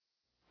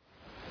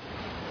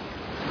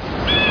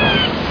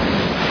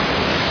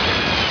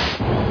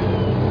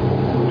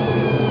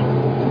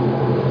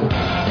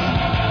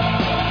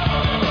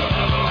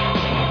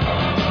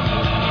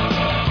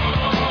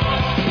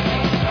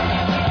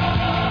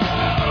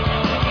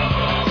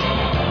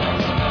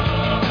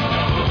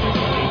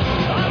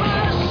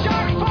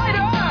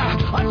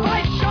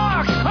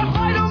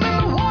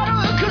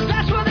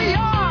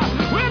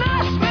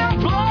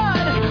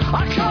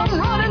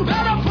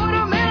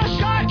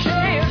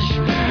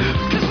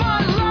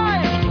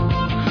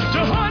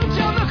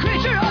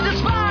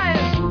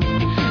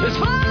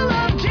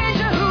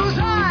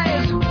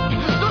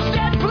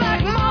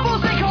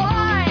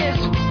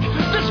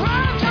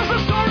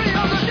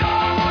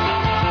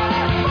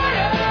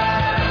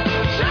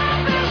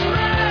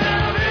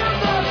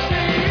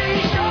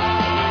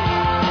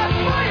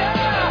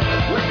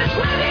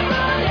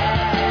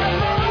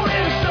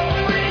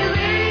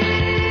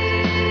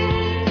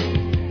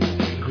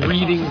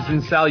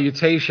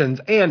salutations,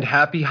 and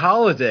happy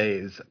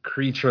holidays,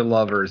 creature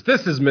lovers.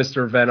 This is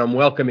Mr. Venom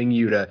welcoming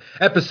you to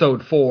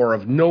episode 4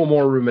 of No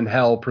More Room in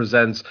Hell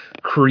presents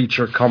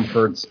Creature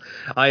Comforts.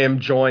 I am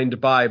joined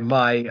by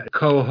my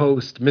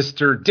co-host,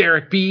 Mr.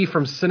 Derek B.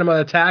 from Cinema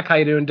Attack. How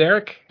you doing,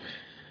 Derek?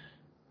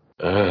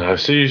 I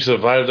see you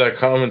survived that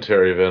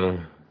commentary,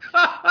 Venom.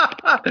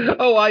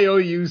 Oh, I owe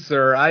you,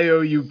 sir. I owe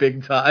you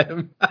big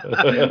time.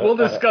 We'll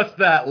discuss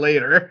that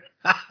later.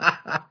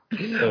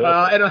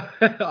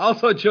 And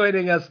also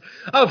joining us,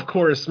 of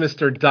course,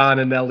 Mr. Don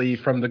Anelli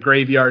from the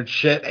Graveyard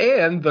Shit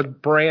and the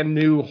brand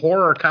new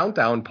Horror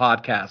Countdown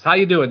podcast. How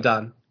you doing,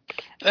 Don?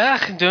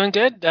 Doing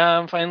good.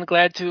 I'm finally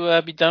glad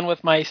to be done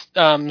with my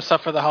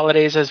stuff for the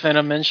holidays, as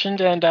Venom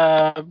mentioned, and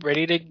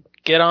ready to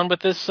get on with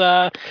this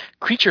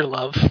creature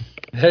love.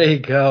 There you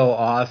go.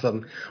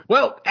 Awesome.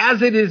 Well,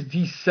 as it is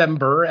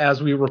December,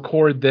 as we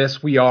record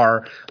this, we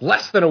are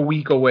less than a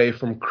week away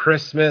from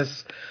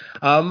Christmas.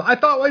 I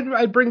thought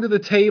I'd bring to the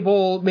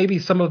table maybe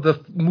some of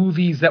the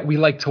movies that we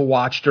like to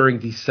watch during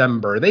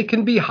December. They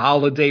can be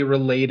holiday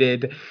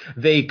related.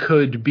 They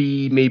could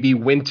be maybe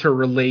winter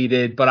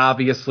related, but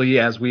obviously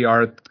as we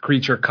are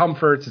Creature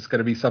Comforts, it's going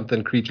to be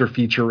something creature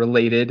feature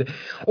related.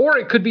 Or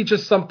it could be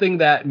just something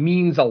that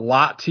means a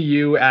lot to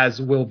you, as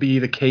will be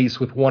the case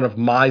with one of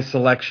my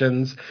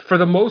selections. For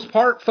the most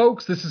part,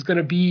 folks, this is going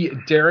to be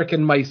Derek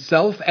and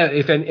myself. And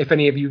if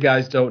any of you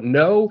guys don't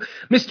know,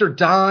 Mr.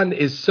 Don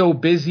is so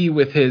busy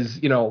with his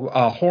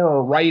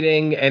horror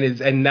writing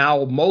and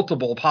now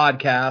multiple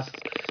podcasts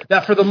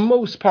that for the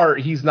most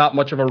part he's not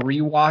much of a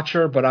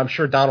rewatcher, but I'm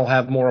sure Don will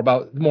have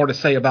more to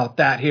say about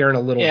that here in a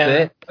little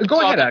bit.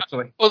 Go ahead,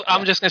 actually. Well,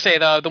 I'm just gonna say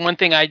the one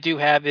thing I do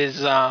have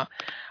is I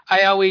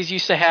always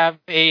used to have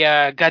a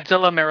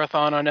Godzilla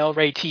marathon on El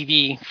Rey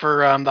TV for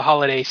the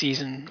holiday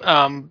season.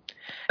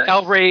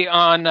 El Rey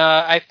on,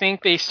 I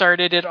think they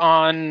started it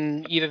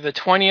on either the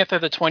 20th or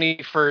the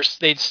 21st.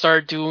 They'd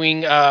start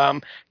doing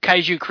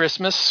Kaiju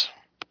Christmas.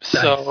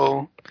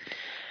 So,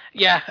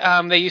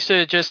 yeah, they used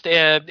to just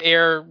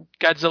air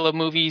Godzilla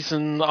movies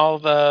and all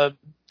the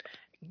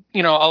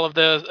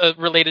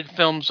related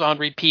films on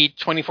repeat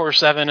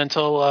 24/7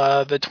 until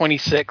the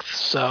 26th.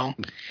 So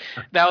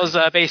that was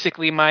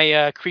basically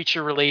my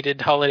creature-related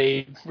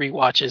holiday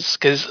rewatches.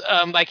 Because,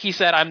 like he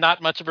said, I'm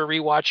not much of a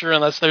rewatcher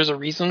unless there's a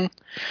reason.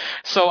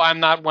 So I'm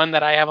not one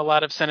that I have a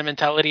lot of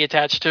sentimentality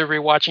attached to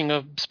rewatching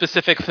a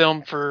specific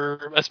film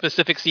for a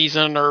specific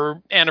season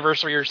or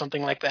anniversary or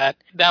something like that.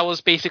 That was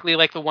basically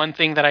like the one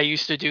thing that I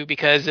used to do,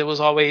 because it was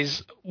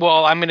always,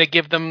 well, I'm going to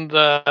give them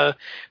the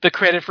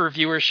credit for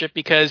viewership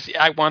because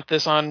I want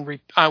this on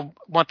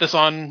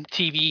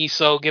TV,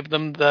 so give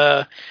them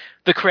the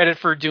credit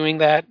for doing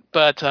that.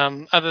 But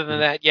other than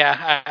that,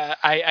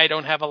 I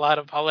don't have a lot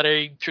of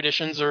holiday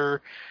traditions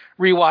or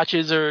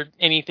rewatches or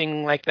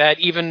anything like that.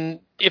 Even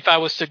if I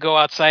was to go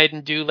outside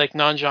and do like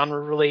non-genre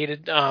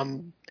related,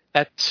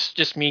 that's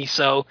just me.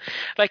 So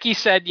like he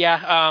said,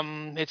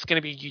 it's going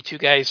to be you two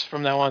guys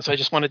from now on. So I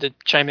just wanted to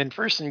chime in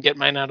first and get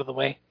mine out of the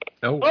way.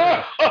 Oh,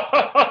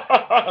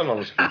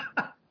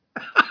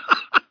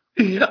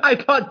 I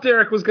thought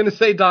Derek was going to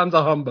say Don's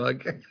a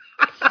humbug.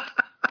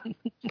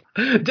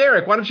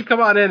 Derek, why don't you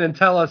come on in and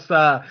tell us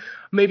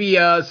maybe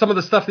some of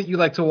the stuff that you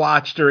like to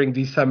watch during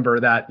December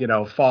that,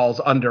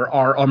 falls under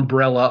our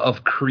umbrella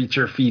of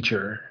creature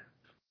feature.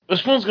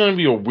 This one's going to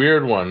be a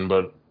weird one,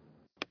 but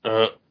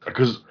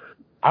because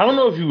I don't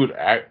know if you would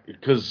act,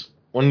 because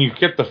when you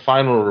get the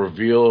final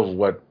reveal of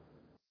what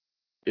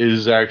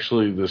is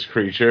actually this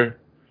creature,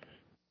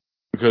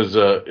 because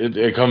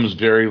it comes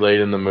very late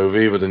in the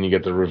movie, but then you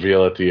get the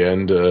reveal at the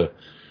end.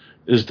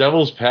 Is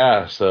Devil's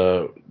Pass,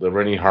 the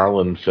Rennie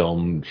Harlin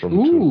film from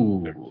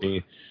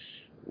 2013,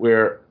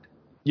 where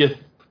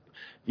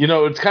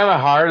it's kind of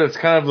hard. It's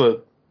kind of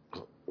the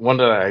one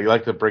that I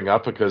like to bring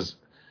up because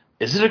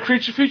is it a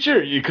creature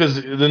feature? Because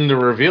then the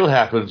reveal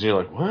happens and you're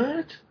like,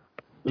 what?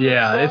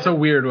 Yeah, it's a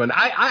weird one.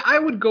 I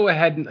would go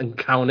ahead and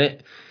count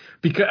it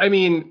because,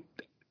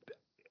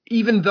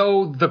 even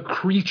though the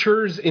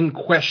creatures in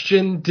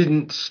question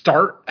didn't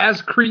start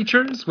as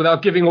creatures,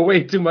 without giving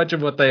away too much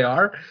of what they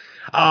are,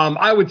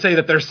 I would say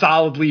that they're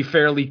solidly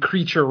fairly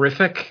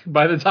creature-rific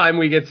by the time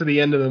we get to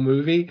the end of the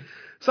movie.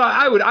 So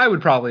I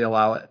would probably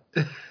allow it.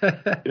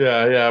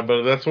 yeah,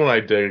 but that's one I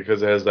dig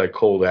because it has that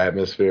cold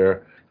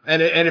atmosphere.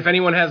 And if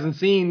anyone hasn't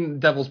seen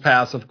Devil's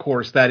Pass, of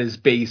course, that is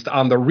based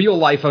on the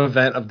real-life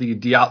event of the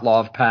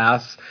Dyatlov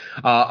Pass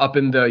up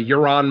in the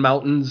Ural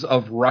Mountains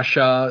of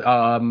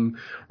Russia.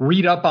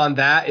 Read up on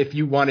that if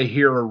you want to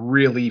hear a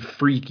really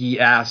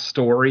freaky-ass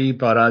story.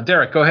 But,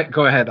 Derek,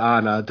 go ahead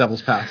on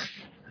Devil's Pass.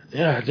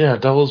 Yeah,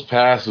 Devil's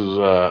Pass is...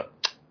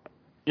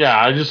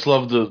 I just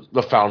love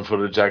the found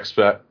footage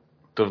aspect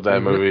of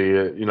that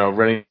movie.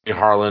 Rennie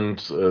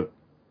Harlin's a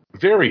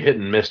very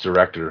hit-and-miss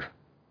director.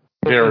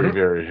 Very,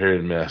 very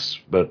hit and miss.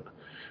 But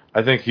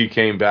I think he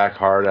came back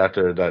hard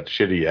after that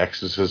shitty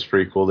Exorcist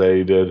prequel that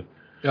he did.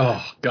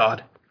 Oh,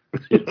 God.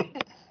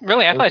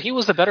 Really? I thought he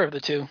was the better of the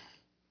two.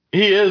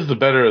 He is the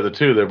better of the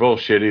two. They're both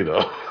shitty,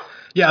 though.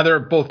 Yeah, they're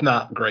both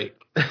not great.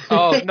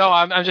 Oh, no,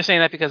 I'm just saying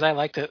that because I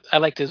liked it. I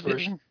liked his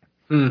version.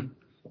 Mm.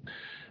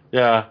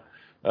 Yeah.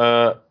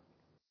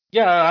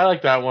 Yeah, I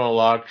like that one a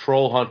lot.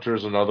 Troll Hunter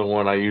is another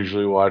one I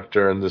usually watch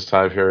during this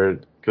time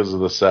period because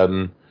of the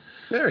setting.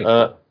 Very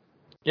cool.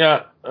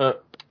 Yeah.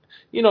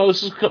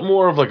 This is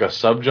more of like a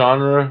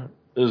subgenre.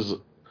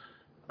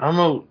 I don't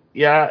know.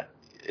 Yeah,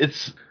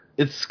 it's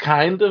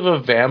kind of a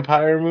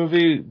vampire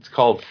movie. It's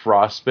called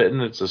Frostbitten.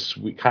 It's a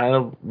sweet kind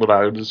of what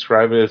I would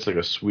describe it. It's like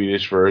a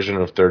Swedish version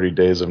of 30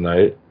 Days of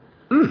Night.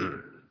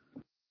 Mm.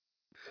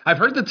 I've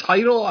heard the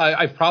title.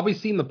 I've probably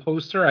seen the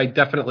poster. I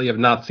definitely have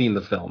not seen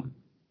the film.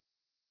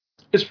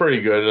 It's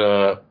pretty good.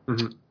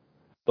 Mm-hmm.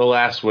 The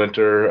Last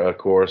Winter, of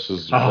course,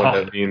 is one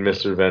that me and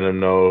Mr. Venom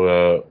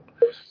know,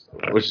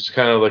 which is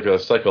kind of like a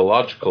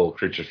psychological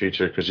creature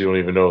feature because you don't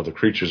even know if the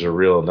creatures are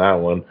real in that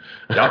one.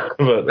 Yep.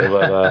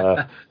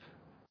 but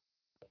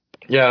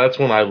yeah, that's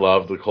one I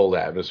love, the cold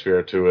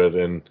atmosphere to it.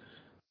 And,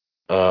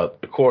 of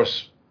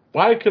course,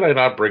 why could I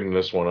not bring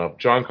this one up?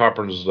 John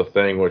Carpenter's The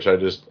Thing, which I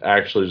just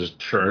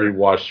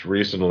rewatched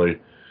recently.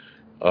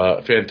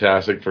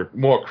 Fantastic for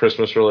more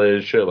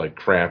Christmas-related shit like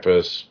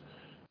Krampus,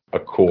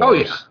 of course. Oh,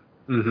 yeah.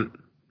 Mm-hmm.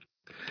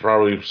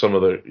 Probably some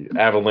of the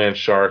Avalanche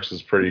Sharks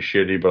is pretty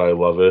shitty, but I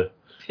love it.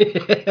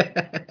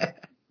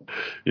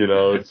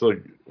 It's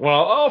like,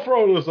 well, I'll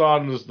throw this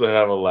on just to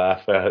have a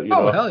laugh at.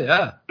 Hell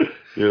yeah.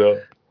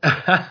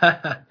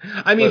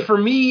 I mean, for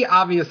me,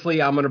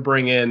 obviously, I'm going to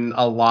bring in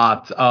a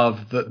lot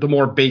of the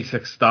more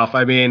basic stuff.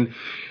 I mean,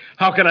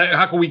 how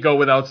can we go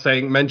without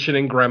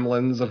mentioning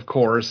Gremlins? Of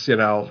course,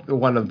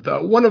 one of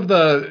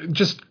the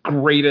just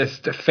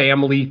greatest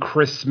family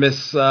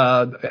Christmas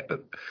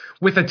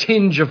with a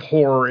tinge of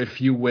horror,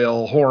 if you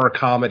will, horror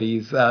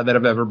comedies that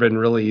have ever been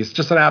released.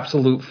 Just an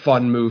absolute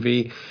fun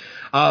movie.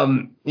 I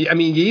mean,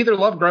 you either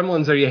love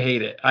Gremlins or you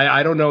hate it.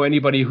 I don't know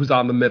anybody who's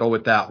on the middle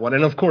with that one.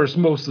 And of course,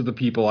 most of the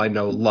people I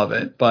know love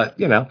it. But,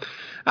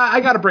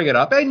 I got to bring it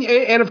up.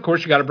 And of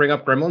course, you got to bring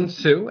up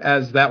Gremlins too,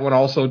 as that one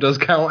also does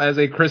count as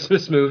a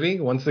Christmas movie,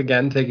 once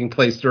again, taking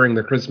place during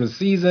the Christmas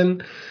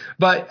season.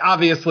 But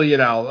obviously,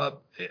 a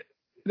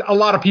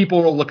lot of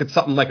people will look at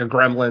something like a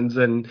Gremlins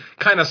and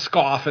kind of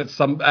scoff at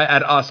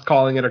us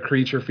calling it a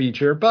creature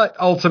feature. But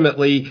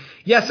ultimately,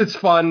 yes, it's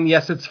fun.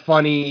 Yes, it's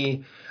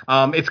funny.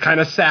 It's kind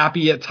of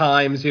sappy at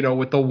times,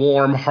 with the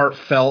warm,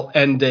 heartfelt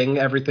ending,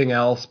 everything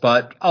else.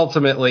 But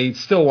ultimately,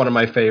 still one of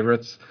my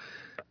favorites.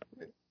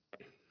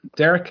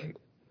 Derek,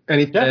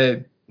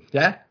 anything?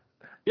 Yeah?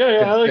 Yeah,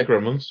 I like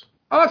Gremlins.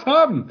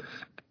 Awesome.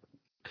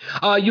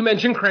 You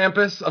mentioned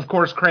Krampus. Of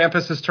course,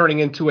 Krampus is turning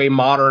into a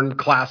modern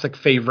classic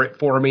favorite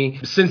for me.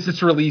 Since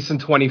its release in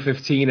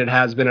 2015, it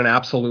has been an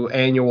absolute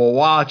annual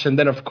watch. And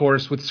then, of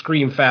course, with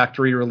Scream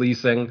Factory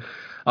releasing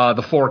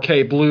the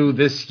 4K Blue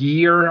this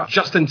year,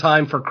 just in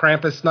time for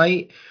Krampus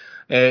night,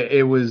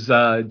 it was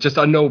just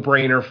a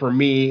no-brainer for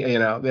me.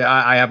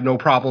 I have no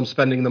problem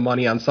spending the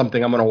money on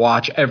something I'm going to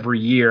watch every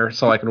year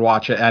so I can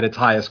watch it at its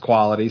highest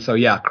quality. So,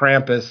 yeah,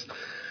 Krampus,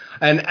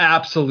 an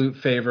absolute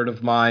favorite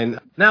of mine.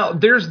 Now,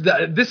 this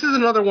is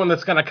another one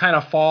that's going to kind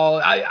of fall.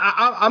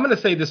 I'm going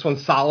to say this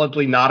one's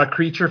solidly not a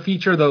creature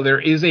feature, though there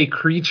is a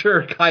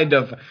creature kind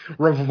of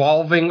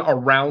revolving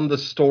around the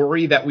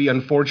story that we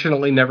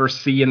unfortunately never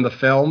see in the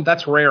film.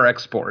 That's Rare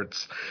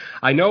Exports.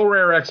 I know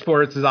Rare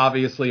Exports is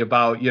obviously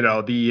about,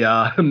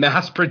 the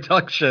mass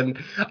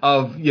production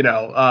of,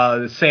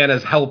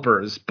 Santa's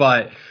helpers,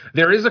 but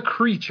there is a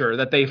creature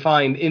that they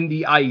find in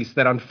the ice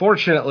that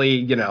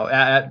unfortunately,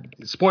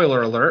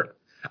 spoiler alert,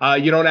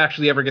 you don't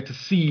actually ever get to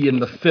see in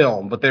the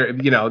film, but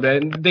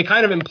they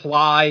kind of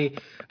imply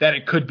that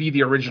it could be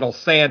the original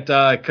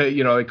Santa.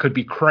 It could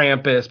be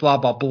Krampus, blah,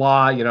 blah,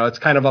 blah. It's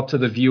kind of up to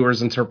the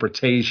viewer's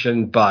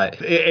interpretation,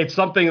 but it's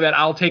something that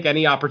I'll take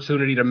any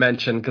opportunity to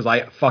mention because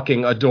I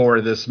fucking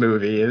adore this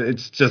movie.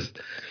 It's just,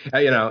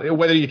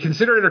 whether you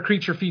consider it a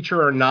creature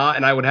feature or not,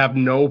 and I would have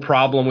no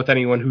problem with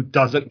anyone who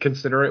doesn't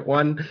consider it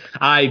one.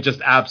 I just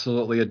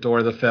absolutely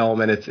adore the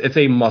film, and it's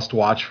a must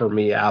watch for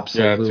me.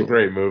 Absolutely. Yeah, it's a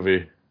great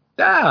movie.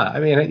 Yeah, I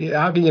mean,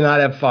 how can you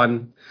not have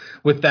fun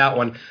with that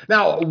one?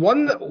 Now,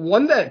 one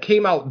that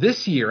came out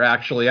this year,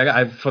 actually, I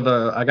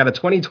got a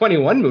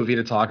 2021 movie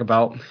to talk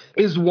about,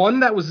 is one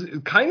that was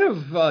kind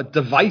of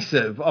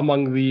divisive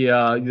among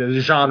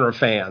the genre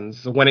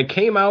fans. When it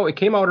came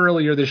out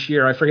earlier this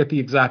year. I forget the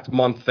exact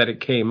month that it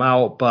came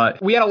out, but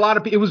we had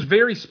it was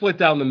very split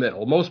down the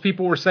middle. Most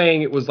people were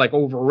saying it was like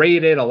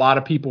overrated. A lot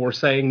of people were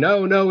saying,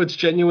 no, it's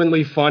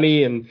genuinely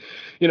funny and,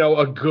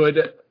 a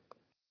good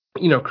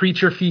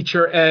creature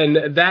feature,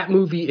 and that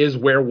movie is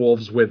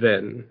Werewolves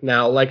Within.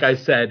 Now, like I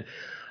said,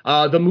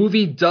 the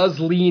movie does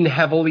lean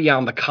heavily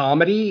on the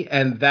comedy,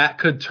 and that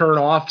could turn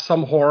off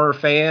some horror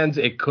fans.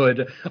 It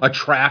could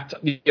attract,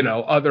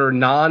 other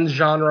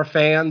non-genre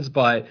fans,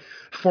 but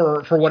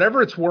for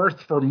whatever it's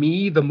worth, for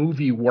me, the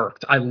movie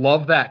worked. I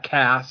love that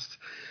cast.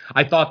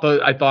 I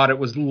thought it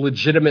was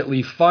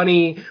legitimately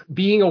funny.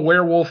 Being a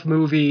werewolf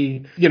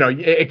movie,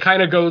 it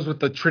kind of goes with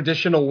the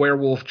traditional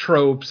werewolf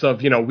tropes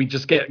of, we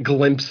just get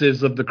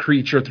glimpses of the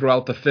creature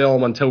throughout the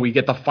film until we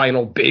get the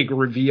final big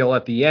reveal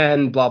at the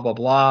end, blah, blah,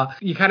 blah.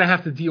 You kind of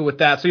have to deal with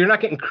that. So you're not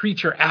getting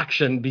creature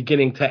action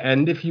beginning to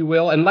end, if you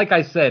will. And like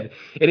I said,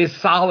 it is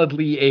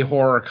solidly a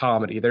horror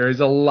comedy. There is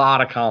a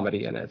lot of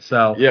comedy in it.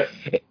 So yeah.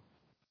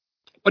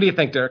 What do you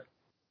think, Derek?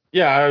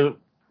 Yeah,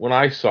 when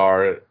I saw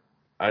it,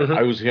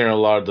 I was hearing a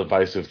lot of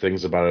divisive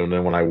things about it, and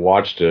then when I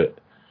watched it,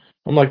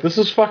 I'm like, this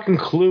is fucking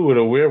Clue with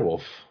a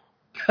werewolf.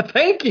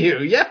 Thank you.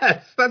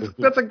 Yes,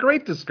 that's a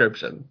great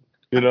description.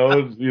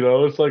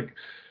 It's like,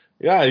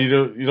 yeah,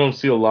 you don't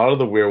see a lot of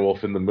the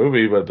werewolf in the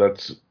movie, but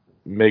that's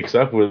makes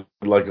up with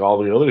like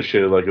all the other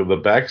shit, like the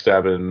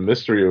backstabbing and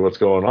mystery of what's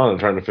going on and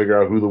trying to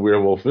figure out who the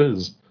werewolf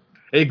is.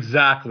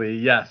 Exactly.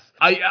 Yes.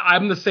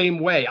 I'm the same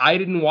way. I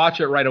didn't watch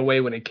it right away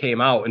when it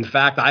came out. In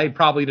fact, I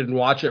probably didn't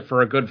watch it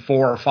for a good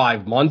 4 or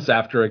 5 months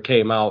after it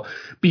came out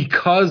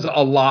because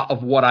a lot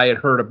of what I had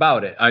heard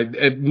about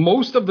it.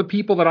 Most of the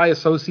people that I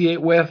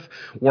associate with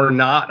were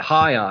not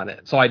high on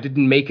it. So I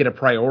didn't make it a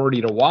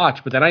priority to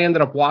watch. But then I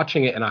ended up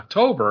watching it in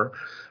October,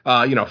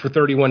 for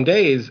 31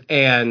 days.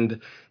 And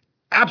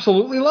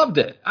absolutely loved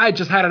it. I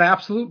just had an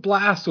absolute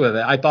blast with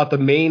it. I thought the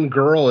main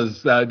girl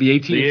is the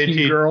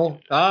AT&T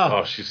girl.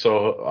 Oh, she's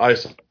so. I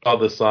saw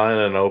the sign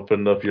and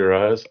opened up your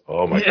eyes.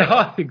 Oh my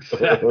god!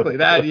 Exactly.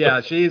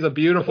 She's a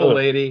beautiful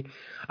lady,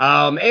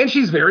 and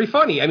she's very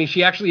funny. I mean,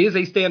 she actually is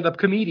a stand-up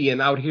comedian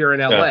out here in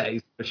LA. Yeah.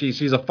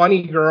 She's a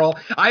funny girl.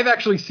 I've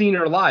actually seen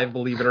her live,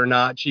 believe it or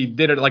not. She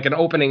did it like an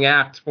opening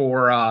act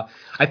for.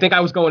 I think I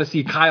was going to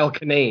see Kyle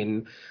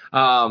Kinane.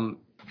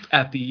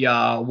 At the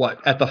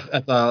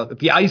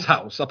Ice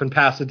House up in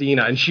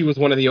Pasadena, and she was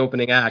one of the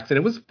opening acts, and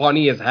it was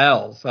funny as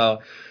hell.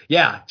 So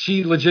yeah,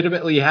 she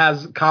legitimately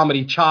has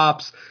comedy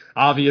chops.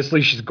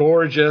 Obviously, she's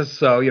gorgeous,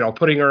 so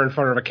putting her in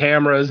front of a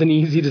camera is an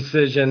easy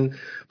decision.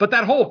 But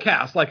that whole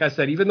cast, like I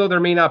said, even though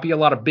there may not be a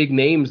lot of big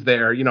names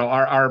there,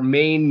 our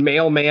main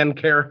mailman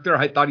character,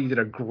 I thought he did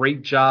a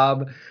great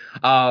job.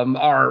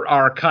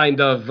 Our kind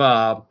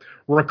of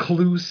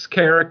recluse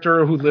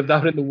character who lived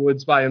out in the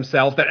woods by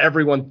himself that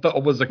everyone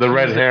thought was the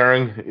red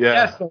herring. Yeah.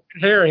 Yes, the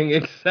red herring,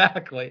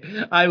 exactly.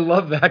 I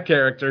love that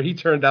character. He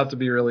turned out to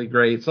be really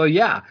great. So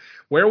yeah,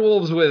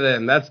 Werewolves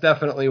Within, that's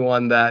definitely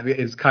one that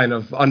is kind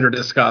of under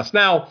discussed.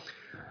 Now,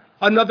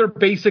 another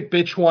basic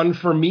bitch one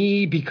for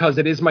me, because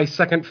it is my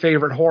second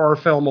favorite horror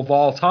film of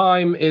all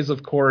time, is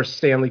of course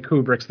Stanley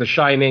Kubrick's The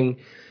Shining.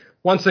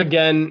 Once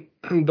again,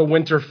 the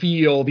winter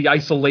feel, the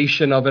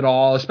isolation of it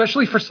all,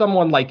 especially for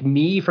someone like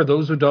me. For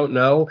those who don't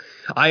know,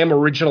 I am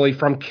originally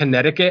from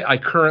Connecticut. I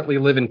currently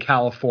live in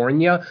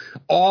California.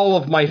 All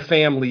of my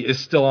family is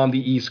still on the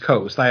East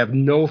Coast. I have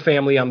no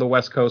family on the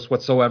West Coast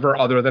whatsoever,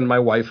 other than my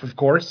wife, of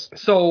course.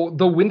 So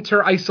the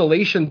winter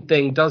isolation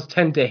thing does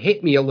tend to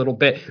hit me a little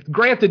bit.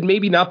 Granted,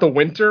 maybe not the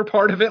winter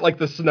part of it, like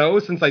the snow,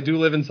 since I do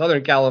live in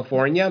Southern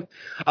California.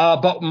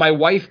 But my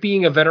wife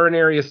being a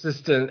veterinary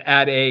assistant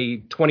at a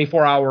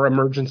 24-hour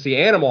emergency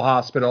animal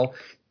hospital,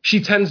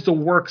 she tends to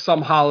work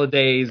some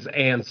holidays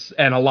and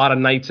a lot of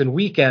nights and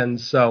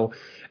weekends. So,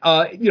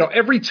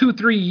 every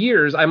 2-3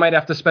 years, I might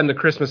have to spend a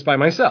Christmas by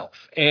myself.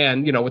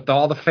 And, with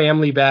all the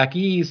family back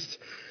east,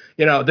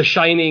 The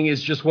Shining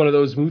is just one of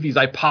those movies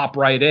I pop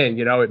right in.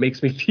 It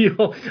makes me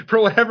feel,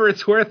 for whatever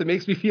it's worth, it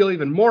makes me feel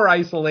even more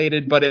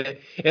isolated. But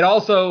it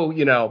also,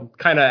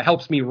 kind of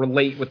helps me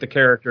relate with the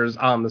characters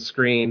on the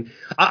screen.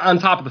 On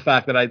top of the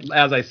fact that,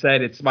 as I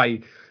said, it's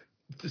my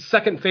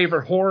second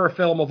favorite horror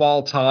film of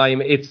all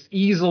time. It's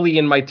easily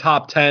in my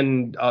top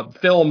 10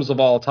 films of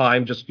all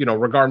time, just,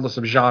 regardless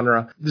of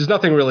genre. There's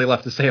nothing really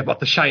left to say about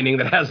The Shining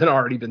that hasn't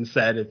already been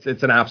said.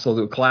 It's an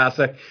absolute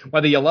classic.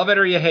 Whether you love it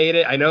or you hate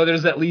it, I know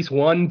there's at least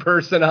one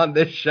person on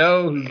this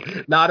show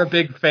who's not a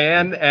big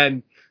fan,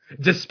 and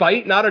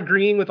despite not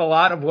agreeing with a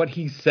lot of what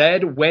he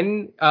said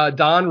when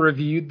Don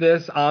reviewed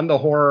this on the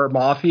Horror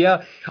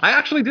Mafia, I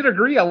actually did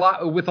agree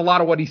with a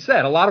lot of what he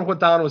said. A lot of what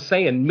Don was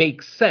saying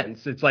makes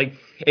sense. It's like,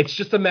 it's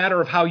just a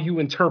matter of how you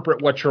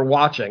interpret what you're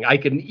watching. I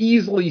can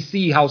easily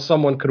see how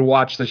someone could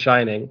watch The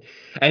Shining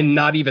and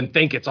not even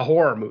think it's a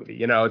horror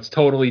movie. It's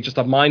totally just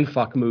a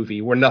mindfuck movie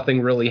where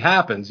nothing really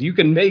happens. You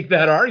can make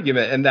that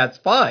argument, and that's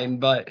fine.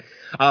 But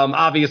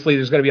obviously,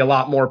 there's going to be a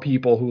lot more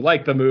people who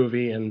like the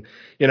movie and,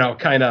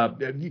 kind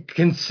of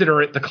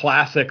consider it the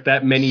classic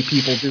that many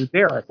people do.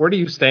 Derek, where do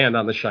you stand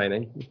on The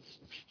Shining?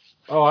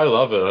 Oh, I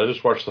love it. I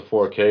just watched the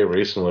 4K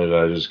recently that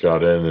I just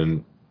got in,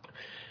 and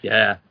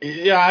yeah,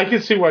 I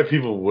can see why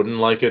people wouldn't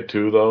like it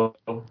too, though.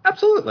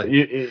 Absolutely.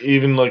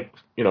 Even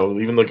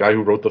even the guy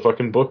who wrote the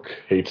fucking book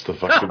hates the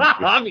fucking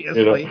movie.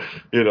 Obviously.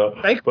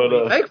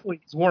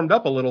 Thankfully, he's warmed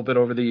up a little bit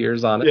over the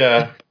years on it.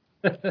 Yeah.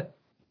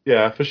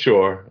 Yeah, for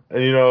sure.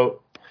 And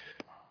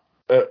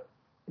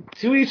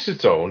to each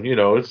its own.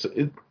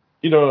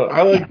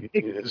 I like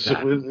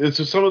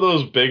it's some of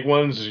those big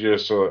ones.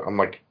 I'm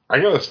like, I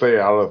gotta stay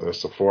out of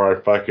this before I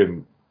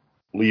fucking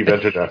leave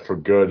internet for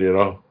good.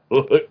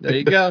 There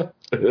you go.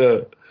 Yeah.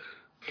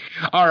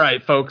 All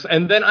right, folks.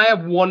 And then I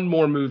have one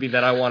more movie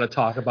that I want to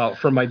talk about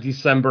for my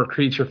December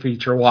creature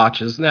feature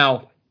watches.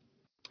 Now,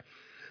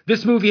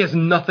 this movie has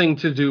nothing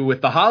to do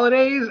with the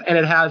holidays, and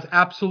it has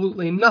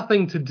absolutely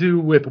nothing to do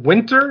with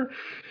winter.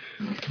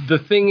 The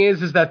thing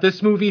is that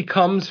this movie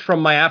comes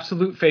from my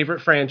absolute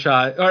favorite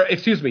franchise, or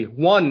excuse me,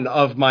 one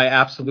of my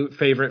absolute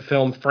favorite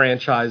film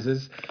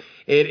franchises.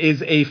 It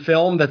is a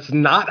film that's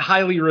not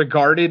highly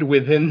regarded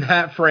within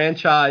that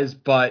franchise,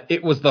 but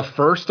it was the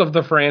first of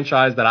the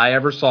franchise that I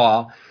ever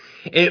saw.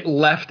 It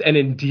left an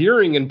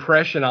endearing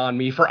impression on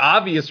me for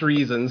obvious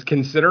reasons,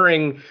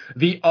 considering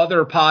the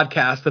other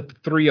podcast that the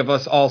three of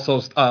us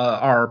also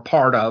are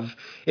part of.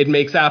 It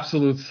makes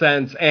absolute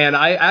sense. And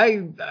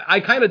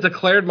I kind of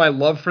declared my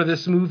love for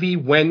this movie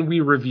when we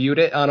reviewed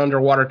it on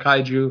Underwater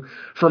Kaiju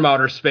from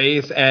Outer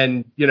Space.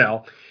 And, you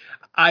know,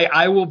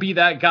 I will be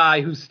that guy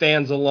who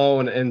stands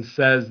alone and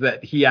says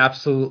that he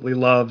absolutely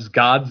loves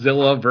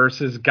Godzilla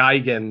versus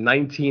Gigan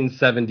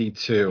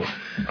 1972.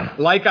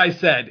 Like I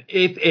said,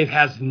 it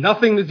has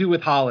nothing to do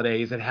with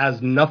holidays. It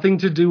has nothing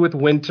to do with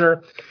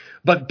winter.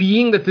 But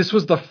being that this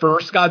was the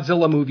first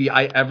Godzilla movie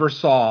I ever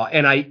saw,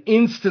 and I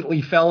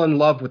instantly fell in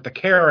love with the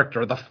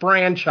character, the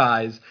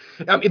franchise,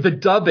 the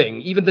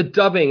dubbing, even the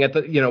dubbing at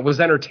the, you know,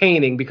 was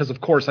entertaining because, of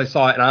course, I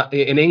saw it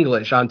in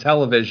English on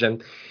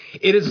television.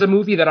 It is a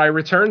movie that I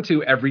return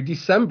to every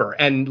December.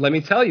 And let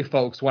me tell you,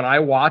 folks, when I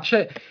watch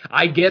it,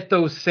 I get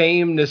those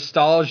same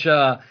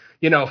nostalgia,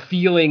 you know,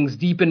 feelings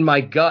deep in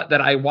my gut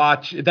that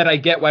I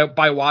get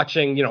by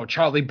watching, you know,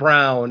 Charlie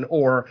Brown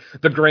or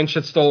The Grinch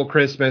That Stole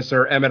Christmas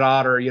or Emmett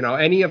Otter, you know,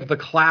 any of the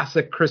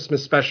classic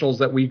Christmas specials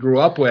that we grew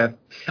up with.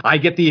 I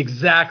get the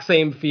exact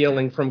same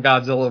feeling from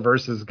Godzilla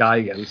versus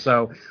Gigan.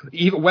 So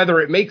even whether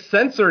it makes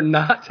sense or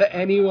not to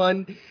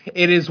anyone,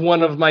 it is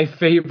one of my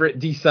favorite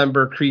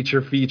December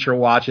creature feature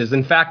watches.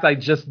 In fact, I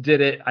just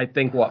did it, I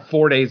think,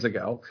 4 days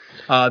ago,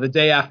 the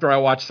day after I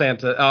watched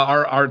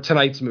our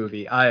tonight's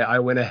movie. I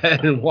went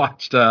ahead and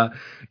watched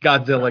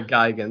Godzilla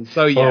Gigan.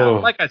 So yeah,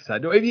 like I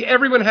said,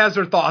 everyone has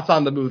their thoughts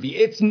on the movie.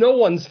 It's no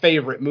one's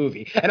favorite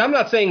movie. And I'm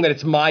not saying that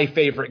it's my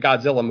favorite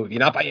Godzilla movie,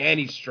 not by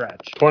any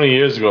stretch. 20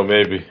 years ago,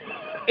 maybe.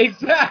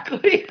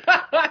 Exactly.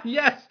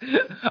 Yes.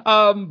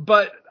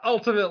 But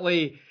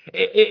ultimately,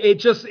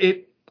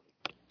 it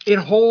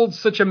holds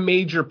such a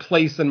major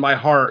place in my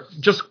heart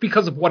just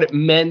because of what it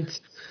meant.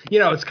 You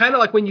know, it's kind of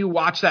like when you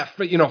watch that,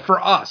 you know, for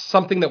us,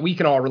 something that we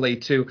can all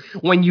relate to,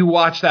 when you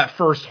watch that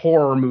first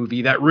horror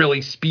movie that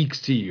really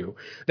speaks to you,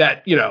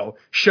 that, you know,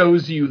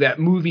 shows you that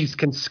movies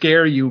can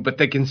scare you, but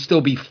they can still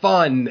be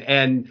fun.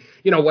 And,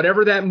 you know,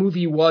 whatever that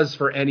movie was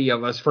for any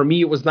of us, for me,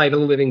 it was Night of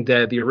the Living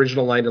Dead, the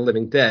original Night of the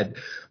Living Dead.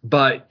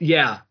 But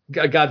yeah,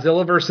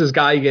 Godzilla versus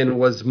Gigan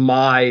was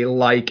my,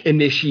 like,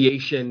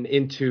 initiation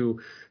into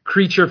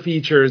creature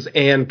features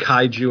and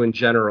kaiju in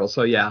general.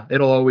 So yeah,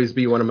 it'll always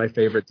be one of my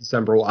favorite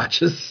December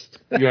watches.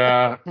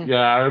 Yeah.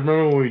 I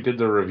remember when we did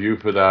the review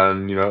for that,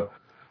 and you know,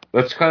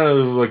 that's kind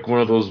of like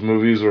one of those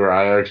movies where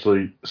I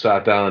actually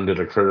sat down and did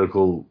a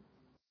critical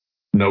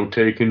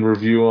note-taking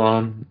review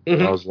on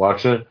when I was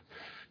watching it.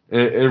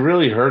 It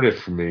really hurt it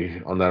for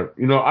me on that.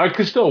 You know, I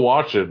could still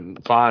watch it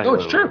fine. Oh,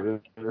 it's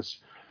true.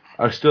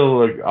 I'll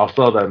still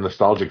have that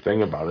nostalgic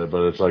thing about it,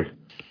 but it's like,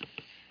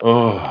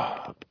 oh.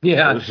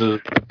 Yeah, this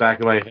is back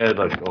of my head,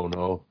 like, oh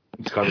no,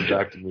 it's coming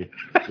back to me.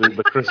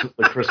 The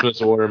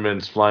Christmas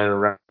ornaments flying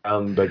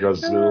around, that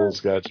goes a little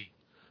sketchy.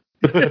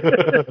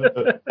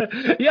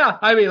 Yeah,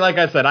 I mean, like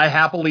I said, I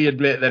happily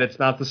admit that it's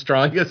not the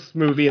strongest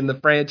movie in the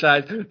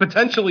franchise,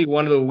 potentially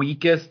one of the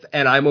weakest,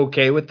 and I'm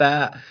okay with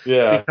that.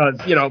 Yeah,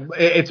 because, you know,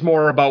 it's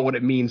more about what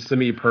it means to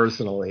me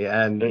personally,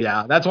 and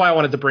yeah, that's why I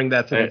wanted to bring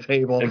that to the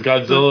table. And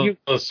Godzilla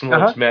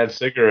smokes mad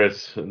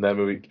cigarettes in that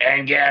movie.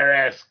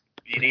 Anguirus,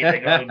 you need to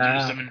go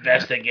do some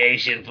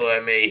investigation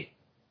for me.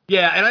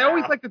 Yeah, and I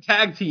always like the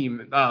tag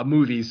team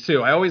movies,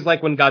 too. I always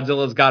like when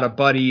Godzilla's got a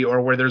buddy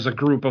or where there's a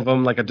group of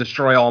them, like a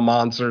Destroy All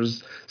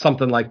Monsters,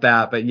 something like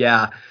that. But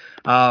yeah,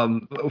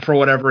 for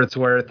whatever it's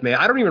worth, man,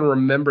 I don't even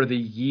remember the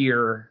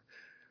year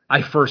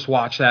I first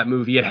watched that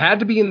movie. It had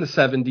to be in the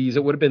 70s.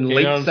 It would have been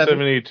late 70s.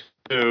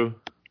 72.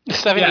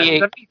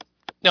 78. Yeah,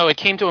 no, it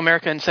came to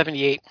America in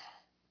 78.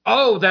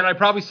 Oh, then I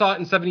probably saw it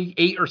in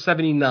 78 or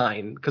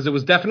 79, because it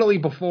was definitely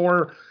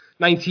before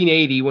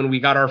 1980 when we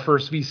got our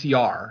first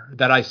VCR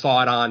that I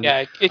saw it on. Yeah,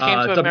 it came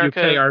to America.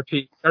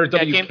 WKRP or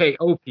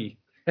WKOP.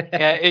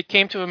 Yeah, it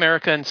came to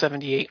America in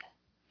 78.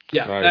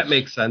 Yeah, nice. That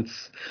makes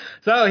sense.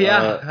 So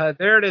yeah,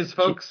 there it is,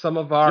 folks. Some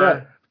of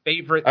our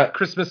favorite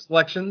Christmas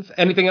selections.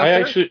 Anything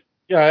else?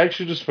 I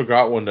actually just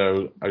forgot one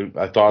that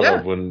I thought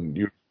of when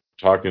you were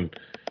talking.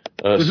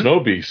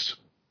 Snow Beast.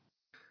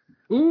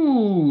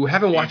 Ooh,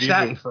 haven't watched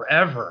that in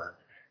forever.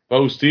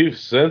 Oh, Steve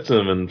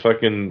Sensen and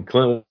fucking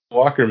Clint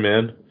Walker,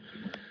 man.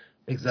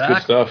 Exactly.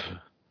 Good stuff.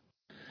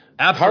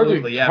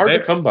 Absolutely, hard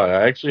to come by.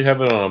 I actually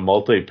have it on a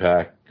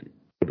multi-pack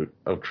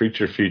of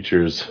creature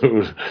features.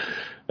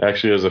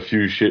 Actually has a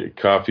few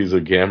copies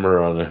of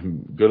Gamera on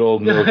it. Good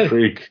old Mill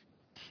Creek.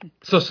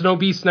 So Snow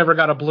Beast never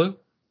got a blue?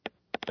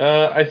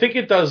 I think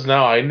it does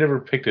now. I never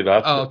picked it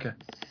up. Oh, okay.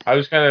 I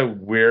was kind of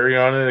wary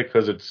on it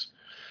because it's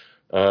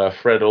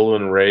Fred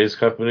Olin Ray's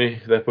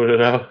company that put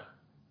it out.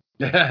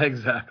 Yeah,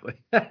 exactly.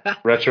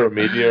 Retro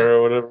Media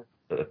or whatever.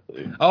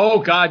 Oh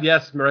God,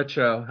 yes,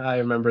 Retro. I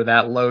remember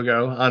that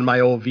logo on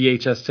my old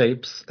VHS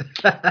tapes.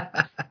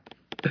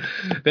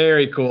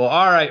 Very cool.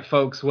 All right,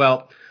 folks.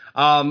 Well,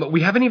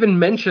 we haven't even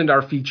mentioned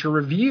our feature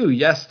review.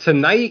 Yes,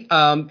 tonight,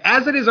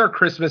 as it is our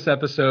Christmas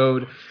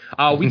episode,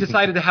 we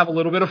decided to have a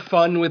little bit of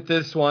fun with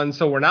this one.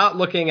 So we're not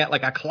looking at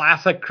like a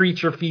classic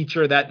creature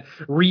feature that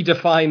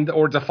redefined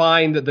or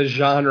defined the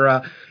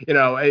genre,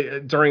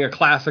 during a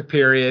classic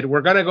period.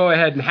 We're going to go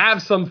ahead and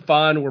have some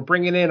fun. We're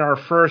bringing in our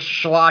first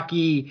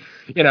schlocky,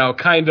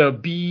 kind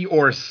of B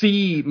or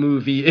C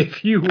movie,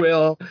 if you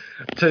will.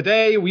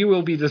 Today, we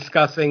will be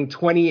discussing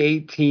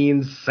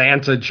 2018's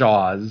Santa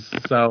Jaws.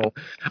 So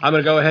I'm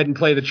going to go ahead and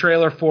play the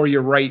trailer for you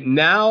right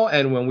now.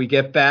 And when we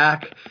get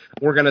back,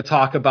 we're going to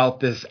talk about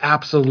this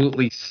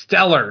absolutely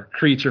stellar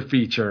creature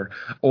feature.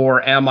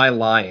 Or am I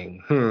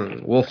lying?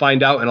 We'll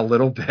find out in a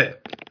little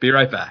bit. Be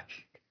right back.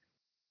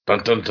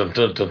 Dun, dun, dun,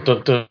 dun, dun,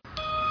 dun, dun.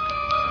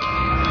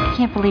 I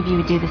can't believe you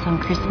would do this on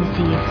Christmas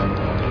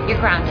Eve. You're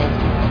grounded.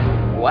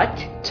 What?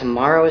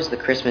 Tomorrow is the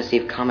Christmas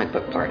Eve comic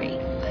book party.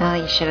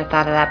 Well, you should have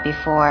thought of that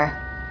before.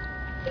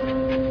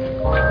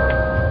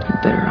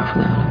 You're better off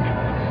without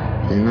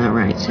him. Isn't that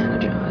right, Santa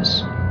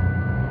Jaws?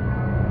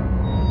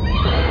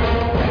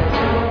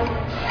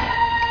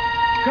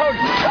 Cody!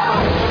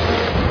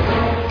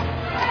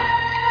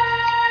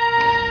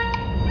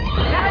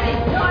 That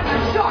is not a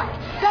shark!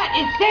 That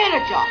is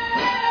Santa Jaws!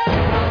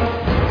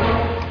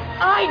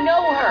 I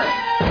know her!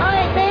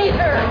 I made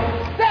her!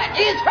 That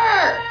is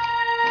her!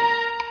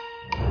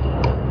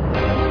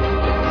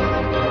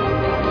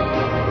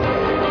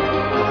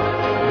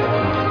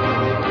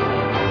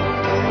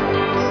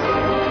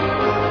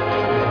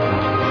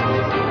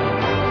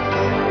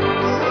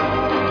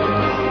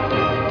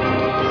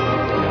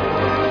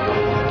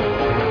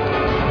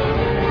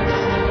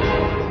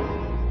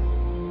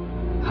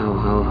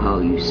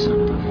 You son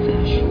of a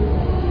fish.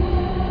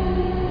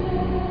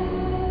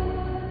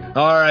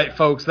 All right,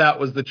 folks, that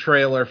was the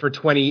trailer for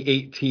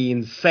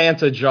 2018's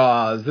Santa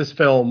Jaws. This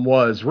film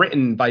was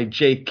written by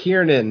Jake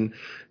Kiernan,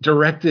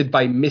 directed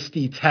by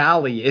Misty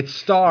Talley. It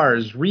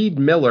stars Reed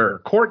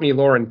Miller, Courtney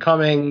Lauren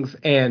Cummings,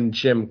 and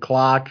Jim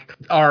Klock.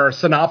 Our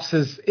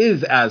synopsis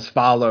is as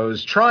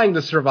follows. Trying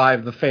to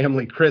survive the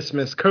family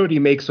Christmas, Cody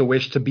makes a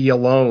wish to be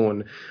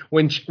alone,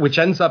 which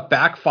ends up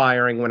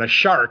backfiring when a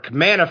shark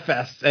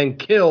manifests and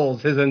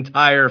kills his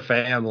entire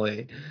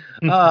family.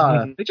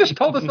 They just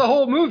told us the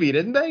whole movie,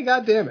 didn't they?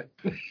 God damn it.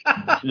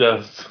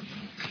 Yes.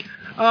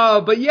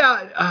 But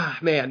yeah,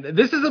 man,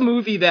 this is a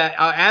movie that,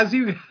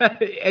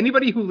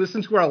 anybody who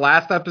listened to our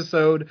last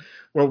episode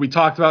where we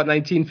talked about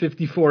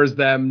 1954's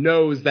Them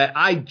knows that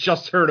I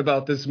just heard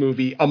about this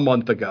movie a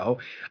month ago.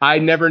 I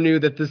never knew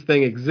that this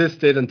thing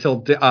existed until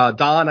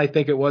Don, I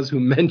think it was, who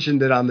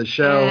mentioned it on the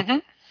show. Mm-hmm.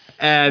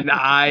 And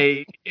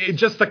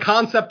just the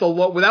concept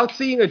alone, without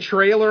seeing a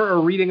trailer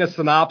or reading a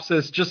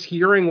synopsis, just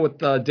hearing what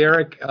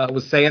Derek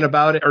was saying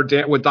about it, or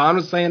what Don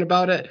was saying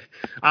about it,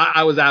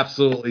 I was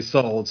absolutely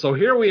sold. So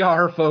here we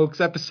are, folks,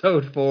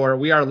 episode 4.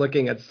 We are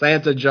looking at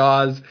Santa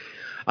Jaws.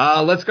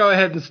 Let's go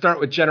ahead and start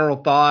with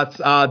general thoughts.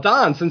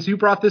 Don, since you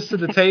brought this to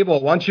the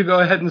table, why don't you go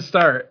ahead and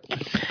start?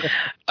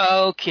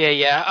 Okay,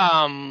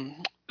 yeah.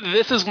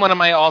 This is one of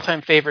my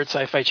all-time favorite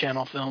Sci-Fi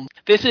Channel films.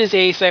 This is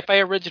a Sci-Fi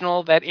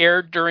original that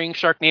aired during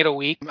Sharknado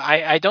Week.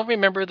 I don't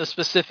remember the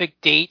specific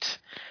date.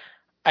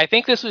 I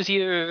think this was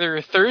either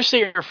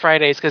Thursday or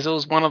Fridays because it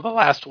was one of the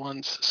last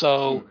ones.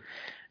 So,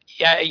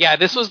 yeah,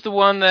 this was the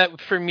one that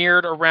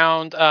premiered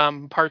around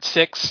Part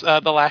 6,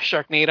 The Last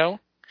Sharknado.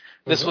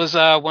 This was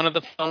one of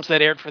the films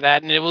that aired for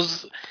that, and it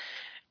was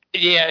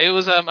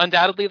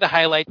undoubtedly the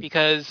highlight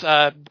because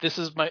this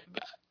is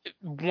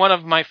one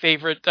of my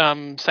favorite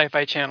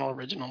Sci-Fi Channel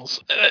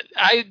originals.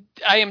 I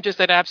am just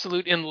an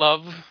absolute in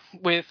love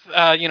with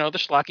the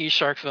schlocky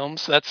shark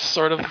films. That's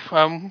sort of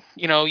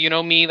you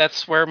know me.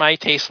 That's where my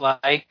tastes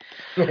lie.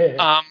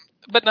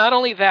 But not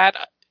only that,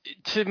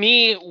 to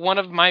me, one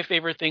of my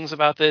favorite things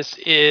about this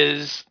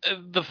is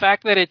the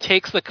fact that it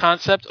takes the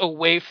concept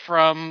away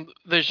from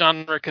the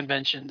genre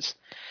conventions.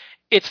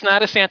 It's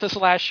not a Santa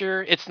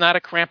slasher. It's not a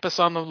Krampus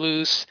on the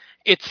loose.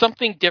 It's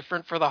something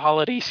different for the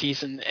holiday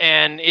season,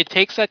 and it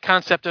takes that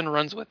concept and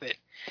runs with it.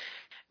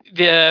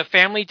 The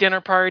family dinner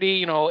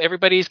party,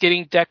 everybody's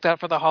getting decked out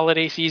for the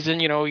holiday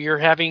season. You're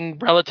having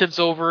relatives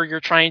over.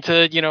 You're trying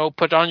to,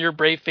 put on your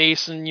brave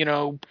face and,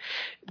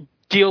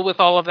 deal with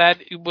all of that,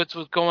 what's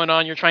going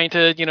on. You're trying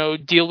to,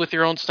 deal with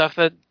your own stuff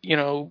that,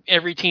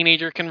 every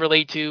teenager can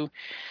relate to.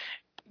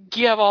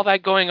 You have all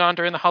that going on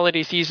during the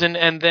holiday season,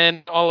 and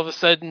then all of a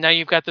sudden now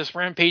you've got this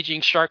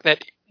rampaging shark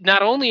that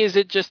not only is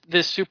it just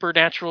this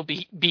supernatural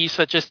beast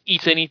that just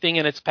eats anything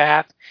in its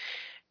path,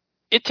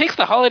 it takes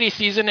the holiday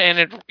season and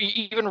it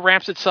even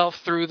ramps itself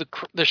through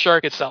the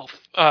shark itself.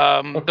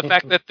 The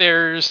fact that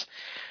there's,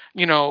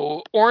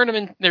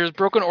 there's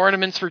broken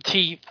ornaments for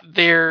teeth,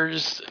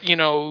 there's,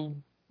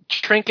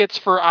 trinkets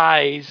for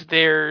eyes,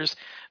 there's,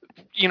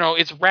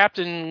 it's wrapped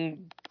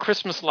in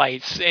Christmas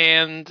lights,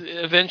 and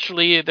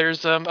eventually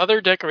there's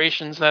other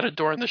decorations that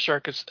adorn the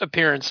shark's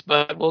appearance,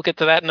 but we'll get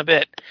to that in a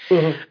bit.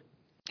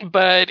 Mm-hmm.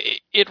 But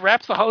it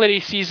wraps the holiday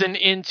season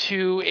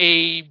into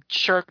a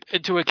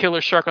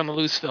killer shark on the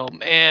loose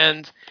film,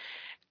 and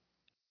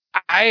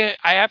I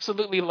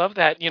absolutely love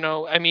that.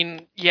 I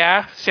mean,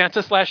 yeah,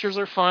 Santa slashers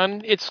are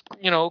fun. It's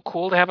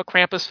cool to have a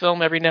Krampus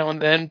film every now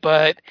and then,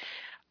 but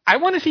I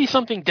want to see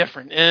something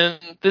different, and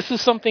this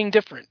is something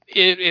different.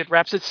 It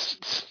wraps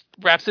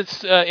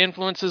its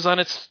influences on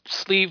its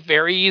sleeve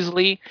very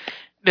easily.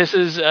 This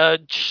is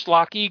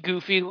schlocky,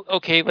 goofy.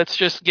 Okay, let's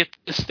just get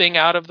this thing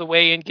out of the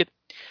way and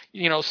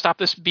stop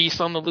this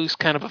beast on the loose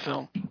kind of a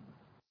film.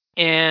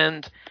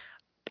 And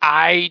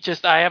I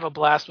have a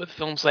blast with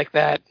films like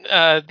that.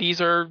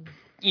 These are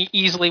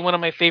easily one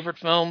of my favorite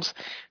films.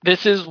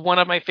 This is one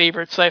of my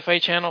favorite Sci-Fi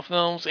Channel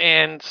films,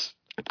 and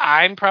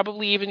I'm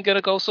probably even going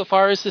to go so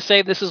far as to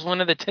say this is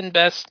one of the 10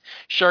 best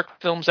shark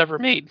films ever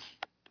made.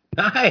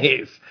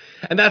 Nice.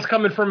 And that's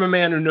coming from a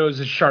man who knows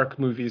his shark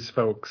movies,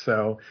 folks.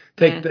 So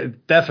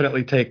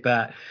definitely take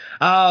that.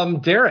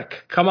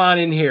 Derek, come on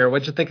in here.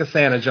 What'd you think of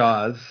Santa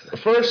Jaws?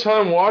 First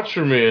time watch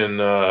for me, and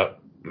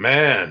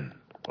man,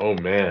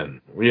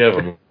 we have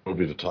a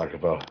movie to talk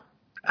about.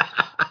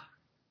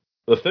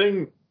 The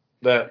thing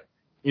that,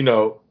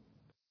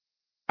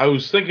 I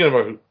was thinking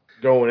about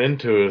going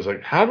into is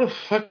like, how the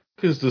fuck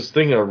is this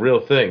thing a real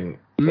thing?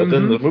 But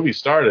then the movie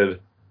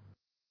started,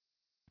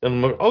 and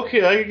I'm like,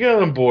 okay, I can get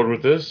on board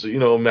with this.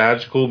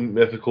 Magical,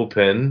 mythical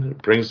pen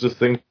brings this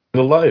thing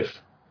to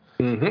life.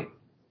 Mm-hmm.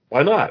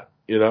 Why not?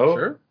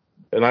 Sure.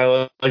 And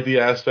I like the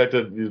aspect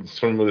that it's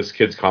from this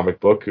kid's comic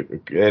book,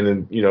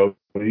 and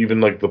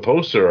even like the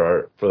poster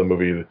art for the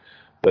movie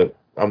that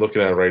I'm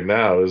looking at right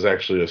now is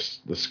actually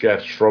the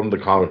sketch from the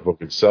comic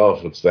book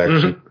itself. It's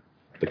actually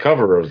the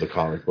cover of the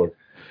comic book,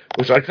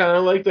 which I kind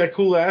of like that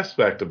cool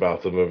aspect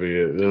about the movie.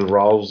 It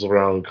revolves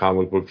around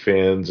comic book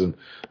fans and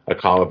a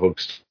comic book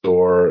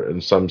store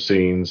and some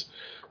scenes.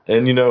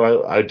 And,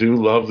 I do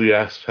love the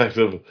aspect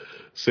of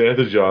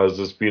Santa Jaws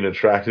just being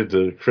attracted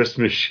to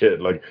Christmas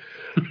shit. Like,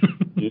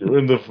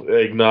 when the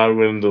eggnog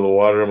went into the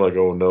water, I'm like,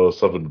 oh no,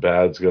 something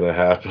bad's going to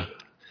happen.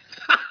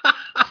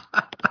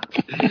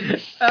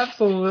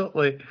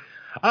 Absolutely.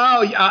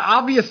 Oh, yeah,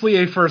 obviously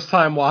a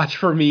first-time watch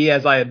for me,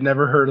 as I had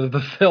never heard of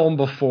the film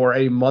before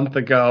a month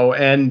ago.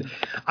 And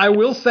I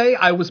will say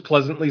I was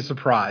pleasantly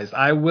surprised.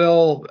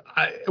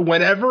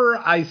 Whenever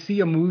I see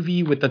a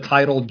movie with the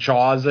title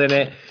Jaws in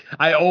it,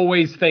 I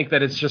always think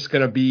that it's just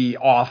going to be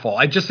awful.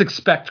 I just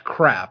expect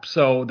crap,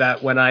 so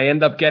that when I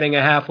end up getting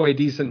a halfway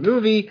decent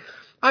movie,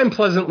 I'm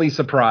pleasantly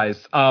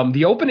surprised.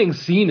 The opening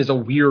scene is a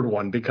weird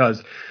one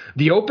because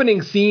the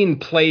opening scene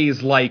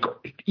plays like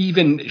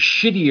even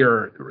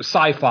shittier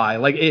sci-fi.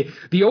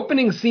 The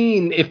opening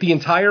scene, if the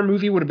entire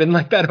movie would have been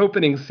like that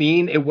opening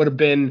scene, it would have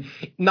been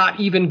not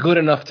even good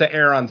enough to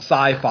air on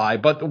sci-fi.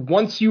 But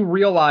once you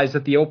realize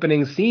that the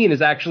opening scene is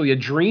actually a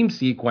dream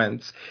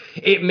sequence,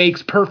 it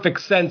makes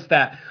perfect sense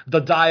that the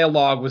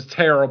dialogue was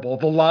terrible.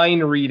 The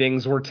line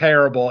readings were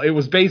terrible. It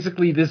was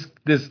basically this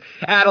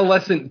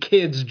adolescent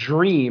kid's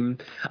dream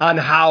on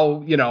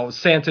how,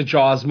 Santa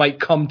Jaws might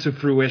come to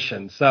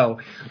fruition. So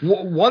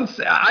once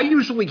I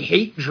usually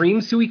hate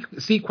dream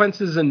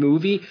sequences in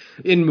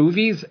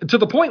movies to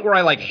the point where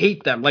I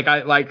hate them.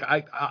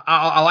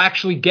 I'll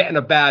actually get in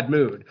a bad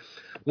mood.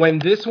 When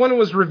this one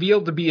was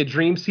revealed to be a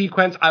dream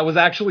sequence, I was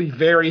actually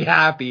very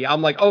happy.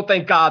 I'm like, oh,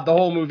 thank God, the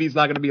whole movie's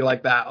not going to be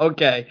like that.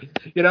 Okay.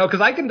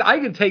 Because I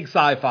can take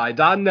sci-fi.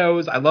 Don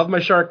knows I love my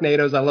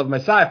Sharknadoes. I love my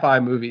sci-fi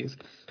movies.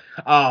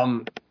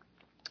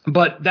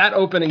 But that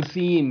opening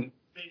scene,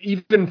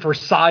 even for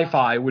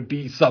sci-fi, would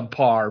be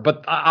subpar.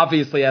 But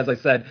obviously, as I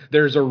said,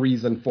 there's a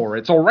reason for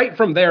it. So right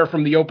from there,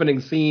 from the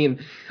opening scene,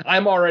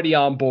 I'm already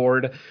on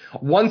board.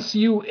 Once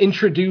you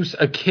introduce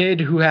a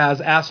kid who has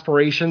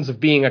aspirations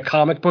of being a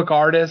comic book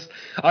artist,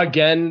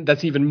 again,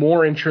 that's even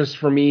more interest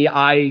for me.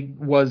 I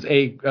was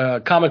a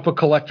comic book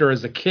collector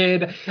as a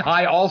kid.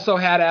 I also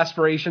had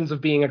aspirations of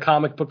being a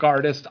comic book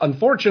artist.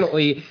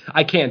 Unfortunately,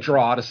 I can't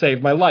draw to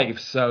save my life.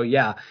 So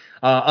yeah.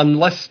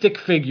 Unless stick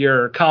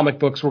figure comic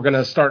books were going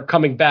to start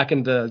coming back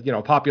into,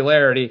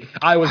 popularity,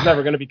 I was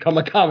never going to become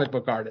a comic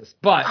book artist.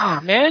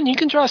 But man, you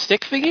can draw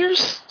stick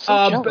figures?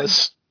 So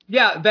jealous.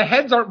 Yeah, the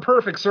heads aren't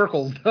perfect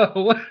circles,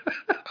 though.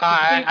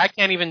 I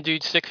can't even do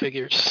stick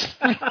figures.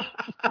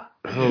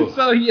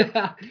 So,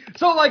 yeah.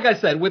 So, like I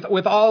said,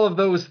 with all of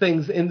those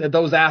things,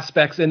 those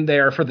aspects in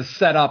there for the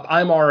setup,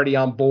 I'm already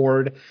on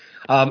board.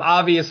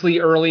 Obviously,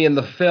 early in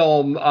the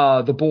film,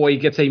 the boy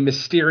gets a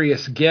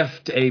mysterious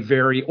gift, a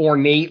very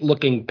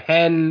ornate-looking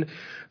pen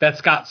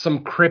that's got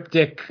some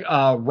cryptic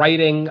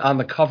writing on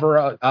the cover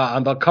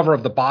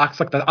of the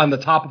box, on the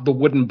top of the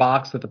wooden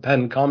box that the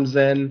pen comes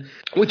in,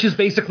 which is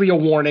basically a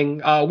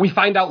warning. We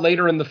find out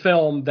later in the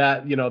film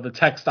that the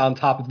text on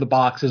top of the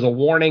box is a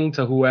warning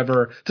to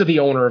the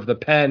owner of the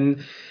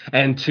pen,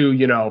 and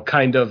to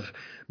kind of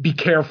be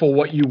careful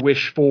what you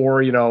wish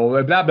for,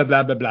 blah, blah,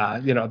 blah, blah, blah,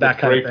 that kind of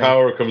thing. Great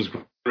power comes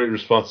Great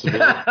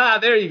responsibility.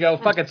 There you go.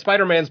 Fucking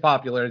Spider-Man's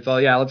popular. So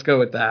yeah, let's go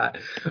with that.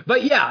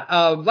 But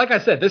yeah, like I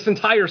said, this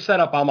entire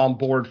setup I'm on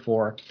board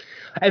for.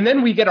 And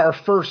then we get our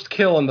first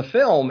kill in the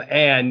film,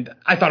 and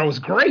I thought it was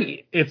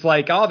great. It's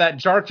like, oh, that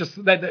shark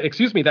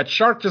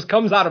just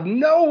comes out of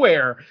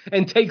nowhere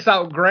and takes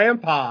out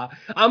Grandpa.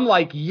 I'm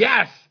like,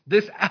 yes,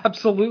 this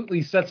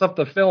absolutely sets up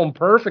the film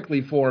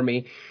perfectly for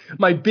me.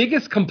 My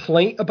biggest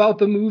complaint about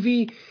the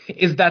movie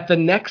is that the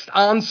next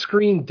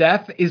on-screen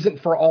death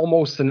isn't for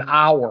almost an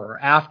hour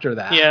after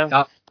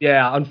that.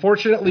 Yeah.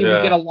 Unfortunately, we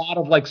get a lot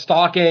of like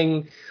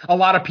stalking, a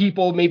lot of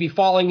people maybe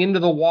falling into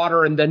the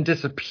water and then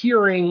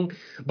disappearing.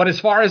 But as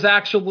far as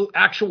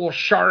actual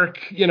shark,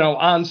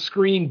 on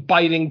screen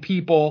biting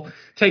people,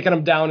 taking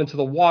them down into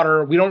the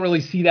water, we don't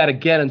really see that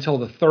again until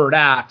the third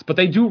act. But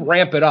they do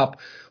ramp it up.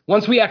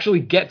 Once we actually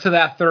get to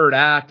that third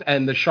act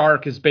and the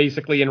shark is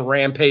basically in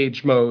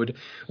rampage mode,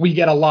 we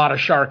get a lot of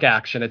shark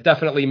action. It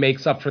definitely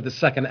makes up for the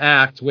second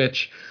act,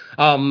 which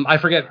I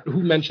forget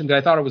who mentioned it.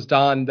 I thought it was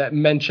Don that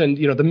mentioned,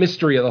 the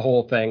mystery of the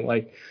whole thing.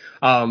 Like,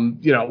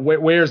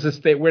 where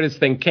this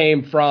thing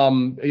came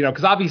from,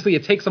 because obviously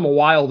it takes them a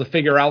while to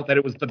figure out that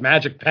it was the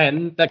magic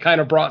pen that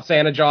kind of brought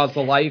Santa Jaws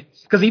to life.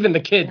 Because even the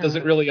kid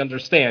doesn't really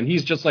understand.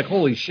 He's just like,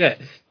 holy shit,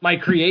 my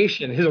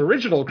creation, his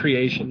original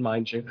creation,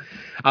 mind you,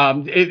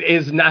 it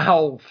is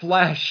now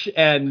flesh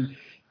and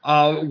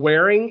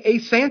wearing a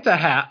Santa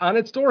hat on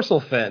its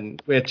dorsal fin,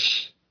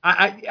 which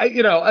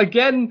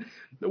again,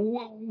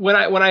 when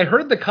I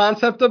heard the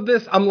concept of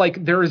this, I'm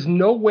like, there is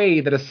no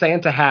way that a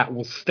Santa hat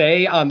will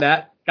stay on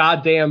that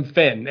goddamn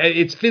fin.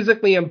 It's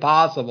physically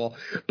impossible.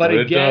 But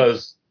again, it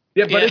does.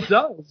 Yeah, but it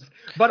does.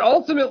 But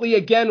ultimately,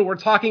 again, we're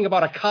talking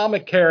about a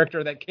comic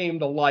character that came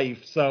to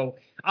life. So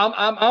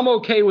I'm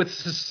okay with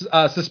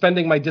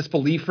suspending my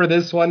disbelief for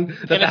this one.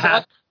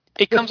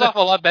 It comes off a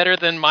lot better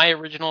than my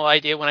original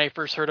idea when I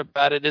first heard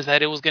about it, is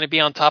that it was going to be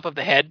on top of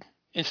the head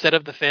instead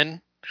of the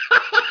fin.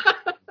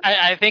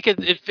 I think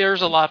it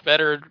fares a lot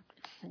better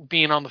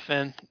being on the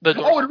fin. It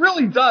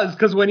really does,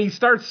 because when he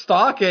starts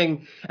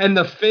stalking and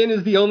the fin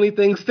is the only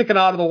thing sticking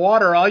out of the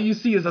water, all you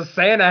see is a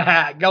Santa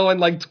hat going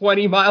like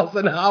 20 miles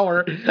an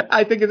hour.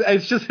 I think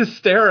it's just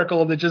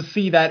hysterical to just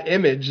see that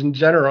image in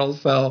general.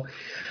 So,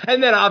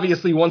 and then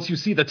obviously once you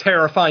see the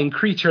terrifying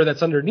creature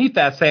that's underneath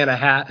that Santa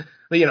hat,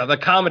 the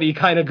comedy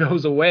kind of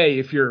goes away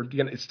if you're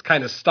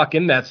kind of stuck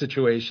in that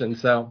situation.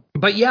 So,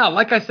 but yeah,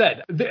 like I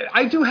said,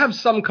 I do have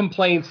some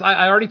complaints.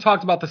 I already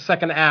talked about the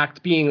second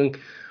act being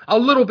a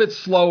little bit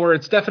slower.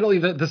 It's definitely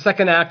the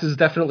second act is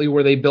definitely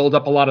where they build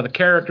up a lot of the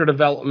character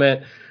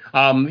development.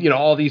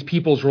 All these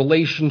people's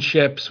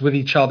relationships with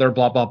each other,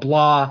 blah, blah,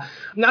 blah.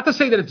 Not to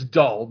say that it's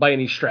dull by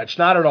any stretch,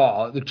 not at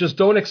all. Just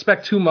don't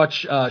expect too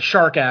much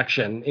shark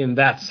action in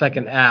that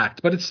second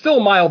act, but it's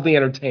still mildly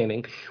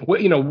entertaining.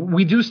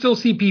 We do still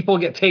see people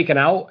get taken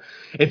out.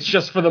 It's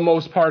just for the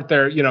most part,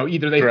 they're,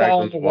 either they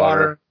fall in the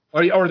water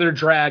or they're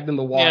dragged in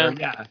the water.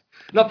 Yeah.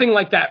 Nothing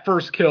like that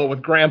first kill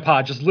with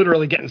Grandpa just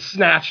literally getting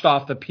snatched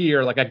off the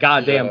pier like a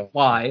goddamn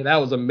fly. That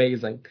was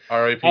amazing.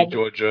 R.I.P.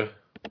 Georgia.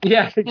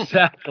 Yeah,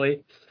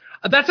 exactly.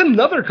 That's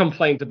another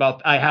complaint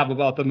I have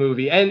about the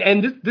movie.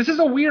 And this is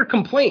a weird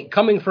complaint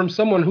coming from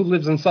someone who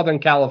lives in Southern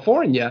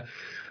California.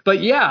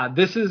 But yeah,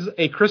 this is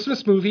a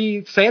Christmas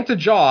movie, Santa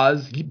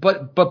Jaws,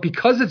 but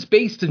because it's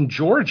based in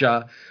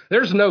Georgia,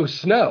 there's no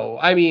snow.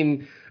 I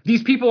mean,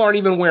 these people aren't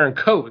even wearing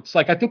coats.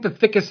 Like, I think the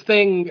thickest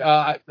thing,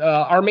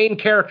 our main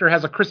character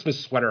has a Christmas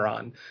sweater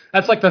on.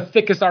 That's like the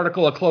thickest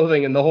article of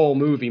clothing in the whole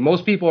movie.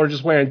 Most people are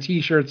just wearing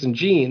T-shirts and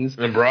jeans.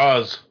 And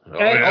bras.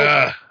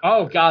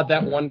 Oh God,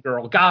 that one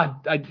girl.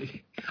 God,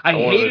 I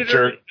hated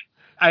her.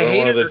 I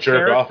hated her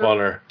jerk off on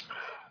her.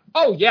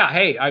 Oh, yeah.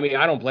 Hey, I mean,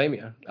 I don't blame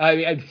you.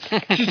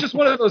 She's just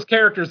one of those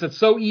characters that's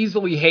so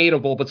easily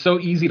hateable, but so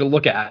easy to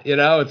look at.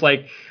 It's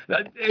like,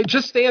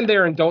 just stand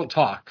there and don't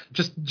talk.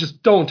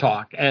 Just don't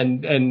talk.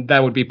 And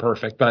that would be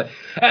perfect. But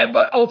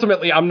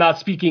ultimately, I'm not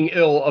speaking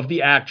ill of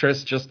the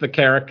actress, just the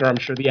character. I'm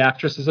sure the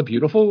actress is a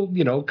beautiful,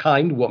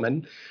 kind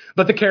woman.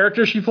 But the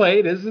character she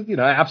played is,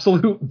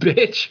 absolute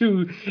bitch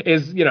who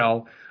is,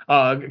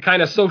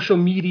 kind of social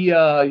media,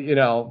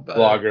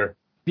 blogger.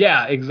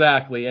 Yeah,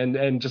 exactly.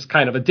 And just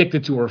kind of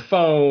addicted to her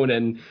phone.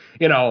 And,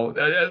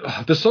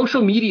 the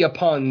social media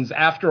puns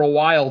after a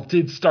while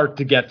did start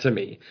to get to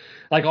me.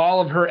 Like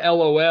all of her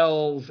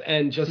LOLs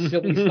and just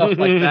silly stuff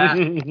like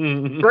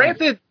that.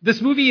 Granted,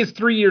 this movie is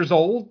 3 years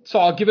old, so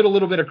I'll give it a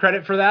little bit of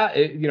credit for that.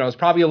 It's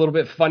probably a little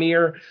bit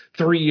funnier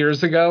 3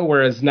 years ago,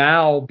 whereas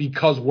now,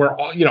 because we're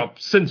all,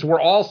 since we're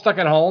all stuck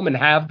at home and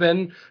have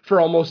been for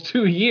almost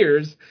 2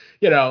 years,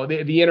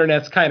 the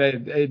internet's I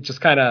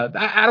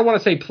don't want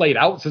to say played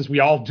out, since we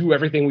all do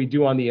everything we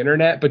do on the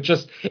internet, but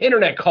just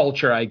internet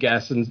culture, I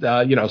guess, and,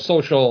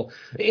 social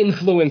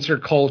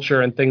influencer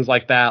culture and things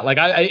like that. Like,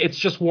 it's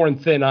just worn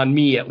thin on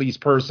me, at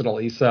least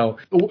personally. So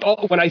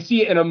when I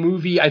see it in a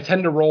movie, I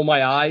tend to roll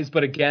my eyes.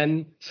 But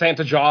again,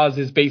 Santa Jaws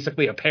is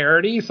basically a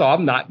parody, so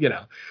I'm not,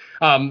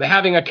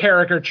 having a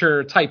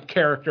caricature type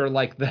character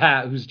like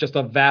that, who's just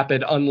a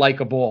vapid,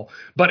 unlikable,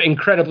 but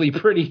incredibly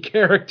pretty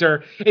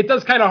character, it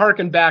does kind of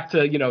harken back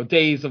to,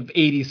 days of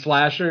 80s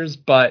slashers,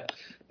 but,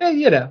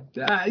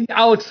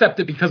 I'll accept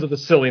it because of the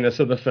silliness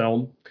of the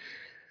film.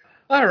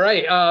 All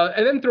right.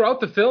 And then throughout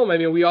the film, I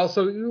mean,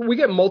 we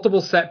get multiple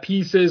set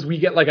pieces. We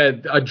get like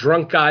a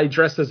drunk guy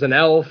dressed as an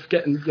elf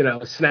getting,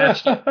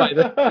 snatched up by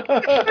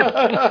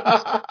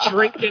the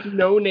drinking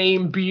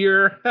no-name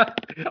beer.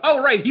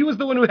 Oh, right. He was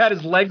the one who had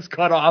his legs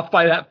cut off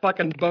by that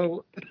fucking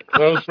boat.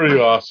 That was pretty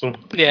awesome.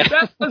 Yeah.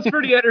 That was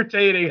pretty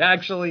entertaining,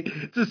 actually,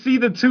 to see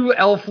the two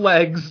elf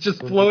legs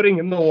just floating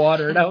in the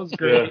water. That was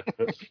great.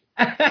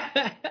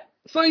 Yeah.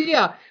 So,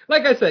 yeah,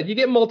 like I said, you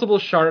get multiple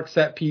shark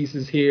set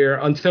pieces here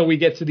until we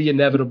get to the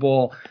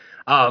inevitable,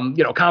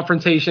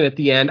 confrontation at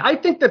the end. I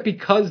think that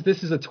because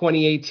this is a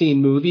 2018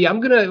 movie,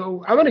 I'm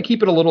gonna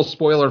keep it a little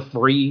spoiler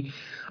free.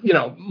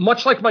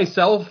 Much like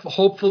myself,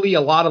 hopefully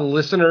a lot of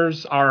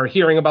listeners are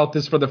hearing about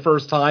this for the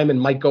first time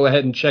and might go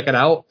ahead and check it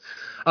out.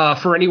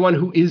 For anyone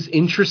who is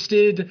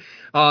interested,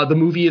 the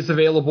movie is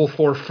available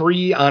for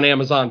free on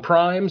Amazon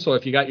Prime. So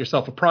if you got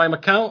yourself a Prime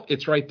account,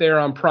 it's right there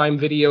on Prime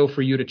Video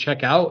for you to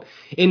check out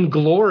in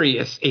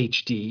glorious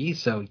HD.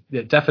 So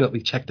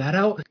definitely check that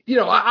out.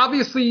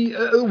 Obviously,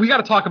 we got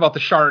to talk about the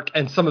shark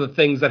and some of the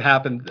things that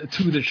happened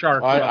to the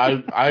shark. We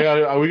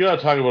got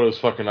to talk about his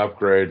fucking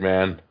upgrade,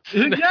 man.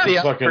 Yeah,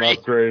 his fucking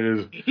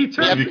upgrade. He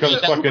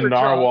becomes fucking Super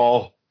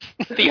narwhal.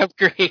 The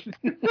upgrade.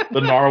 The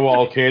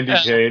narwhal candy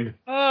cane.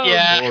 Oh,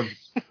 Yeah. Lord.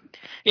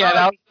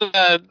 Yeah,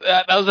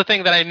 that was the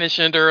thing that I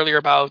mentioned earlier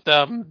about,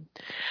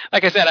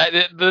 like I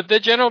said, the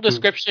general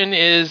description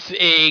is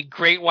a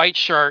great white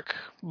shark,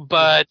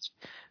 but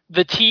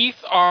the teeth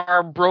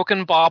are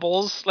broken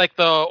baubles, like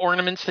the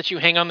ornaments that you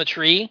hang on the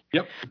tree.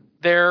 Yep.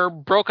 They're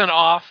broken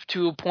off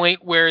to a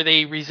point where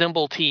they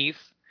resemble teeth.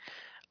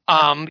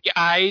 The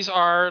eyes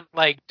are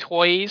like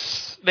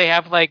toys. They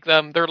have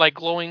they're like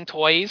glowing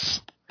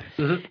toys.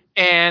 Mm-hmm.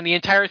 And the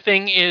entire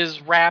thing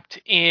is wrapped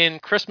in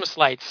Christmas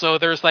lights. So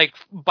there's like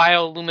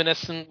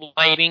bioluminescent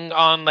lighting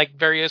on like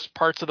various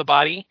parts of the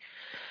body.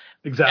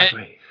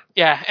 Exactly.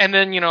 And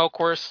then, of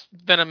course,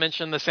 Venom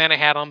mentioned the Santa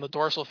hat on the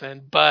dorsal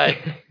fin. But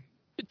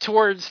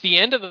towards the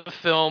end of the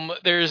film,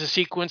 there's a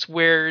sequence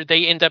where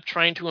they end up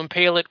trying to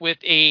impale it with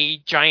a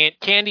giant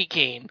candy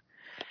cane.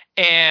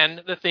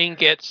 And the thing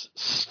gets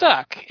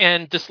stuck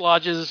and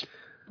dislodges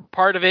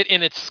part of it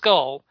in its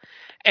skull.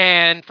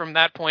 And from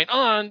that point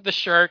on, the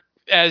shark,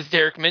 as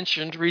Derek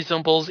mentioned,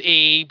 resembles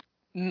a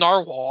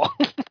narwhal.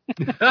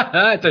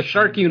 It's a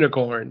shark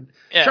unicorn.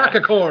 Yeah.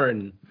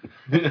 Sharkacorn.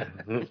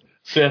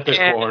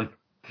 Santa corn.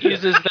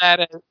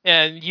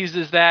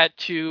 uses that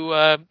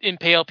to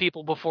impale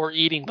people before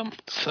eating them.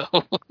 So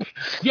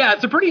yeah,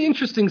 it's a pretty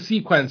interesting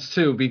sequence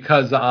too,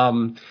 because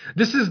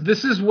this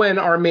is when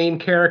our main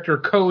character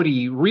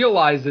Cody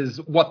realizes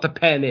what the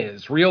pen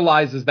is,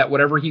 realizes that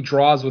whatever he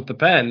draws with the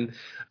pen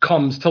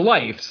comes to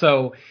life.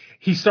 So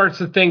he starts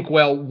to think,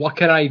 well, what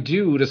can I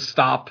do to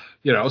stop,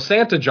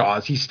 Santa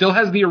Jaws? He still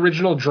has the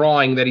original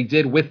drawing that he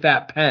did with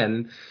that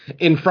pen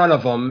in front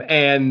of him.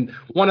 And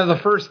one of the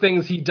first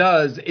things he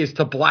does is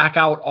to black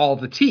out all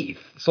the teeth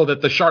so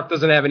that the shark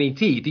doesn't have any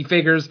teeth. He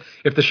figures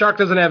if the shark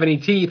doesn't have any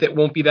teeth, it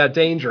won't be that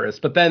dangerous.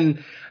 But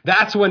then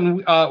that's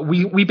when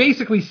we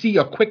basically see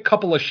a quick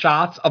couple of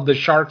shots of the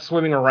shark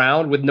swimming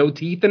around with no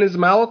teeth in his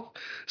mouth.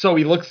 So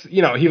he looks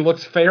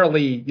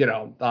fairly,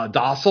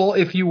 docile,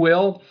 if you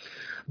will.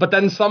 But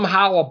then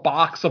somehow a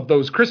box of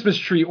those Christmas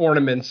tree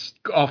ornaments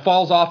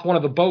falls off one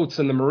of the boats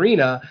in the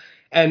marina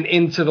and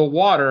into the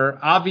water.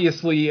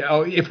 Obviously,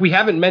 if we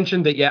haven't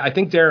mentioned it yet, I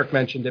think Derek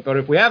mentioned it, but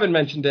if we haven't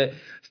mentioned it,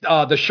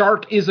 the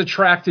shark is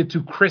attracted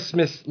to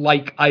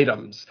Christmas-like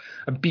items,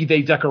 be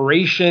they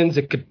decorations,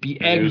 it could be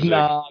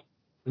eggnog,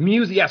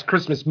 music, yes,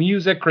 Christmas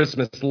music,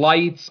 Christmas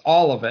lights,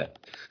 all of it.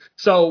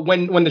 So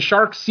when the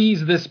shark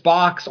sees this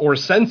box or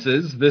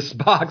senses this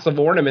box of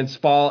ornaments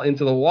fall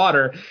into the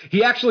water,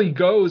 he actually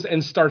goes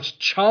and starts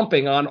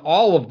chomping on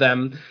all of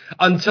them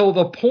until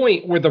the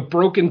point where the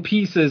broken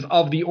pieces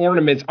of the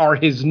ornaments are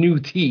his new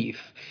teeth.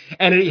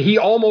 And he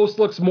almost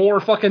looks more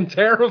fucking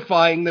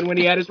terrifying than when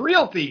he had his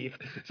real teeth.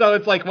 So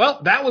it's like,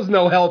 well, that was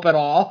no help at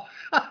all.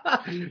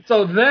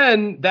 So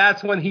then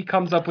that's when he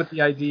comes up with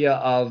the idea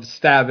of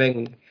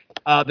stabbing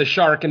the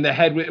shark in the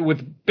head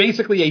with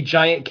basically a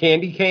giant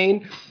candy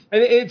cane.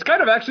 And it's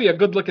kind of actually a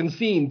good looking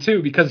scene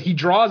too, because he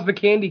draws the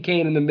candy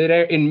cane in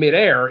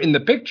midair in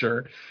the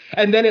picture,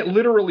 and then it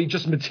literally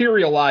just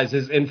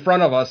materializes in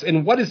front of us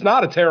in what is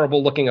not a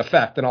terrible looking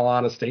effect, in all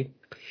honesty.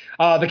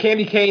 The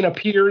candy cane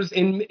appears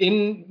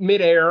in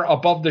midair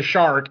above the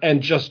shark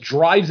and just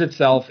drives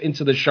itself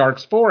into the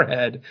shark's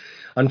forehead.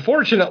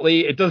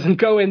 Unfortunately, it doesn't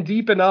go in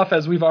deep enough,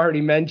 as we've already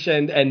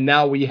mentioned, and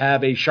now we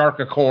have a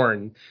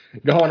sharkacorn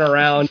going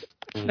around.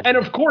 And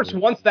of course,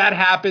 once that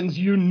happens,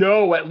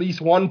 at least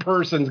one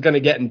person's going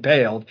to get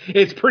impaled.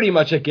 It's pretty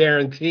much a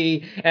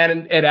guarantee,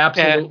 and it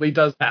absolutely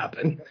does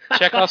happen.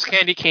 Chekhov's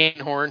candy cane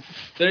horn.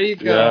 There you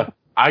go. Yeah,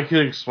 I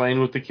could explain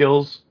what the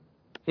kills.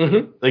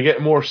 Mm-hmm. They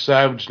get more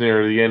savage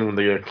near the end when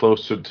they get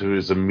closer to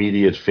his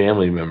immediate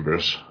family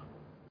members.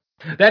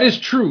 That is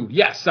true.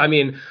 Yes. I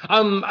mean,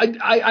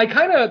 I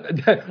kind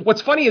of,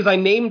 what's funny is I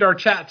named our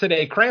chat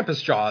today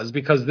Krampus Jaws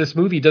because this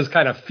movie does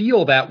kind of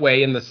feel that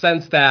way in the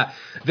sense that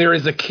there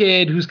is a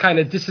kid who's kind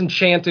of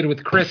disenchanted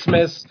with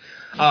Christmas.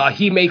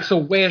 He makes a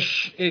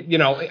wish,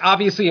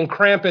 obviously in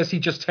Krampus, he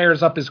just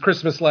tears up his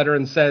Christmas letter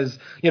and says,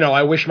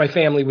 I wish my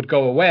family would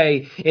go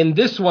away. In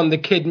this one, the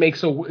kid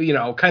makes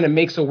kind of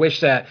makes a wish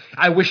that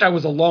I wish I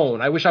was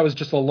alone. I wish I was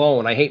just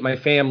alone. I hate my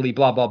family,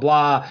 blah, blah,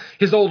 blah.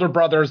 His older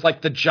brother's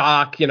like the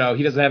jock, he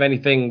doesn't have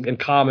anything in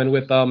common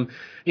with them.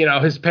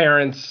 His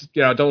parents,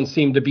 don't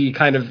seem to be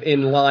kind of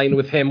in line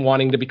with him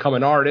wanting to become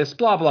an artist,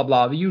 blah, blah,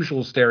 blah. The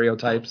usual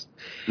stereotypes.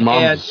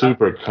 Mom's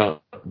super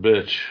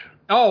bitch.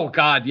 Oh,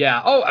 God,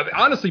 yeah. Oh,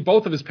 honestly,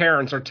 both of his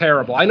parents are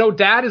terrible. I know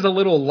Dad is a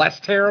little less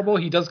terrible.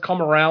 He does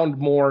come around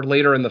more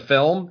later in the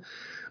film.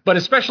 But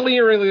especially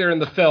earlier in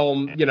the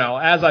film,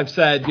 as I've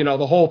said,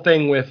 the whole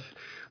thing with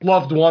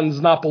loved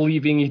ones not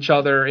believing each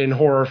other in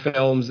horror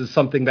films is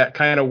something that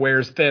kind of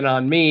wears thin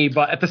on me.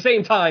 But at the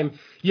same time,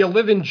 you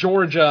live in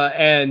Georgia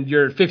and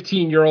your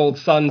 15-year-old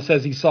son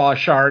says he saw a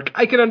shark.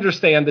 I can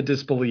understand the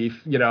disbelief,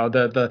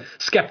 the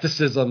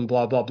skepticism,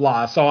 blah, blah,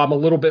 blah. So I'm a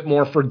little bit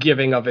more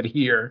forgiving of it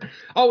here.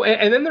 Oh,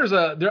 and then there's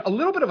a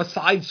little bit of a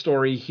side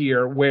story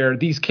here where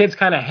these kids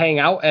kind of hang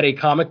out at a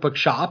comic book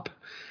shop.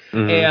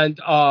 Mm-hmm. And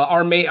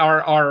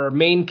our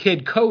main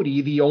kid,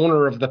 Cody, the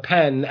owner of the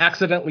pen,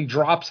 accidentally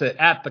drops it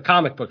at the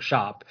comic book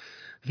shop.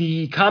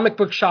 The comic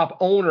book shop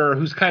owner,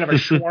 who's kind of a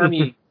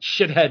swarmy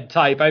shithead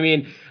type. I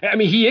mean,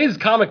 he is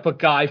comic book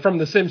guy from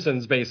The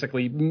Simpsons,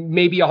 basically,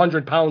 maybe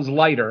 100 pounds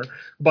lighter.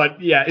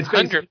 But yeah, it's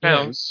 100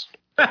 pounds.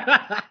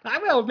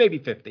 Well, maybe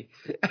 50.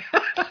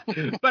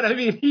 But I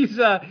mean,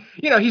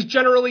 he's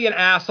generally an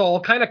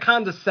asshole, kind of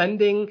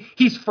condescending.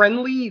 He's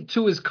friendly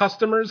to his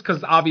customers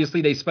because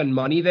obviously they spend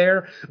money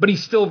there, but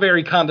he's still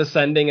very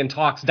condescending and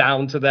talks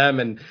down to them.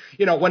 And,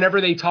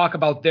 whenever they talk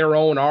about their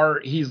own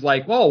art, he's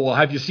like, well,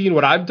 have you seen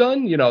what I've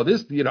done?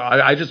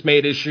 I just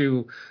made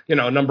issue,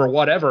 number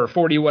whatever,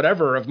 40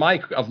 whatever of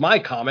my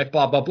comic,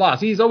 blah, blah, blah.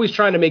 So he's always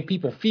trying to make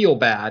people feel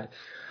bad.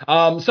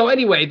 So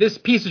anyway, this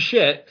piece of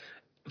shit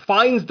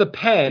finds the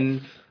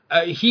pen.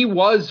 He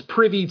was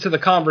privy to the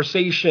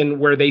conversation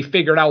where they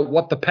figured out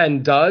what the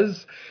pen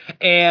does.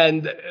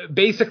 And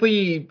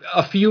basically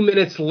a few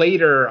minutes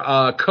later,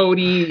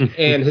 Cody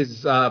and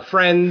his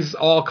friends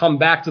all come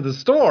back to the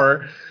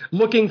store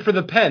looking for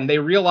the pen. They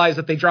realize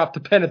that they dropped the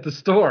pen at the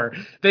store.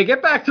 They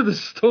get back to the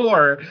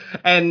store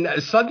and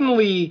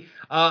suddenly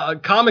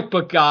comic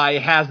book guy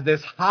has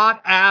this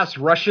hot ass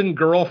Russian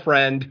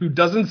girlfriend who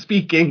doesn't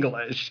speak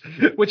English,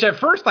 which at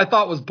first I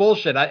thought was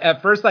bullshit.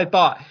 At first I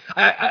thought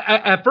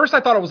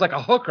it was like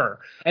a hooker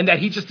and that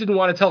he just didn't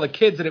want to tell the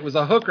kids that it was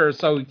a hooker.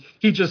 So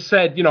he just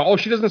said, oh,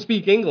 she doesn't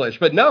speak English.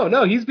 But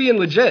no, he's being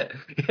legit.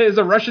 There's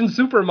a Russian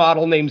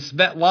supermodel named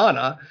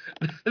Svetlana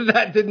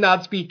that did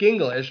not speak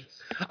English.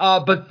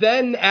 But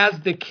then as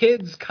the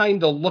kids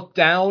kind of look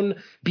down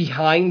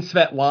behind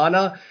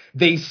Svetlana,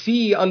 they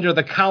see under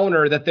the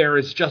counter that there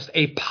is just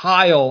a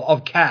pile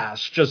of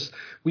cash, just,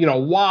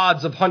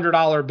 wads of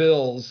 $100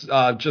 bills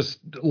just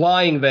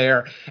lying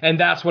there. And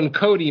that's when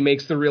Cody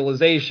makes the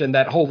realization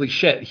that, holy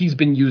shit, he's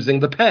been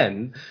using the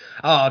pen.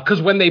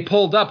 Because when they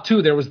pulled up,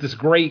 too, there was this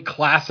great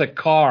classic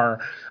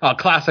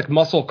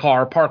muscle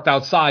car parked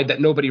outside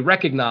that nobody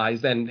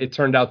recognized. And it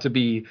turned out to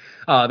be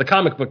the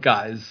comic book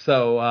guys.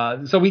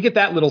 So we get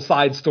that little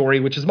side story,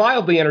 which is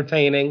mildly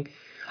entertaining.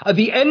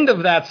 The end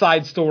of that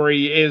side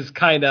story is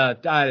kind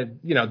of,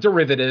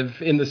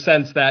 derivative in the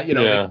sense that,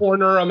 they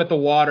corner him at the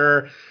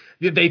water.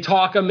 They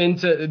talk him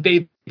into,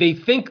 they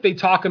think they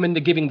talk him into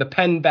giving the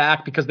pen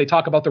back because they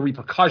talk about the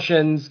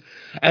repercussions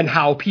and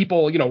how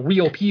people,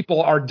 real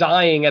people are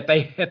dying at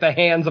the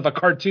hands of a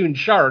cartoon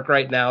shark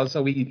right now.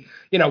 So we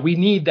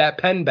need that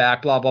pen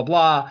back, blah, blah,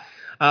 blah.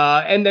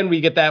 And then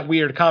we get that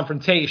weird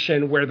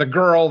confrontation where the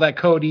girl that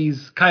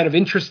Cody's kind of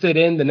interested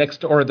in,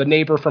 the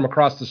neighbor from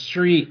across the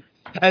street,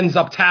 ends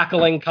up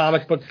tackling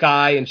comic book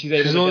guy, and she's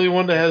the only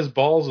one that has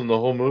balls in the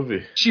whole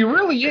movie. She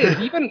really is.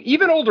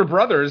 Even older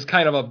brother is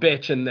kind of a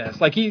bitch in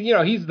this. Like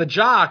he's the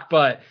jock,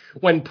 but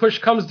when push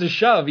comes to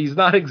shove, he's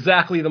not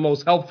exactly the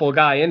most helpful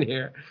guy in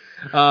here.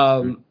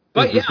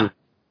 But yeah.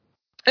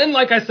 And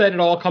like I said, it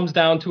all comes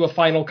down to a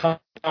final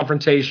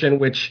confrontation,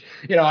 which,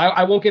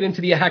 I won't get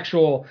into the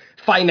actual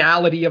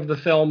finality of the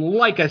film.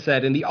 Like I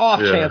said, in the off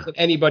chance that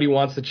anybody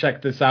wants to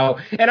check this out.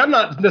 And I'm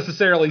not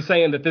necessarily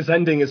saying that this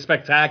ending is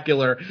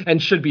spectacular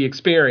and should be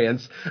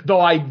experienced,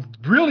 though I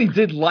really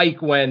did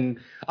like when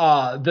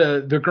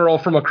the girl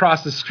from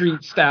across the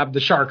street stabbed the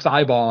shark's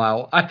eyeball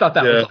out. I thought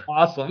that was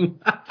awesome.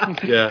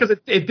 Yeah. Because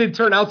it did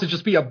turn out to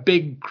just be a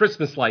big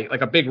Christmas light,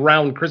 like a big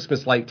round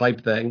Christmas light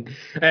type thing.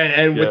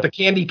 And with the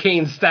candy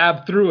cane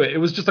stabbed through it, it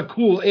was just a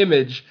cool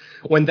image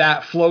when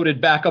that floated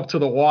back up to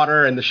the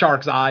water and the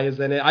shark's eye is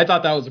in it. I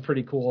thought that was a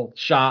pretty cool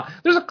shot.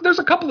 There's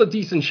a couple of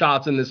decent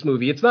shots in this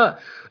movie. It's not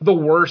the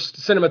worst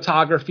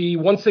cinematography.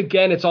 Once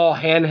again, it's all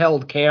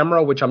handheld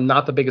camera, which I'm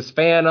not the biggest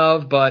fan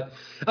of, but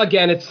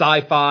again, it's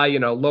sci-fi,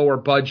 lower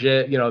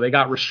budget, they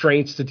got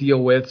restraints to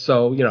deal with,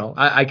 so,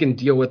 I can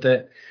deal with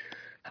it.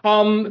 The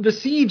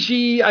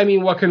CG, I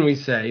mean, what can we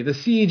say? The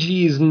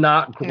CG is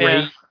not great.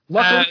 Yeah.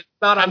 Luckily, it's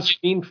not on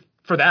screen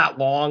for that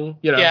long,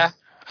 Yeah,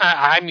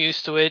 I'm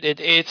used to it.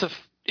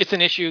 It's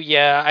an issue.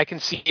 Yeah, I can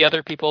see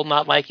other people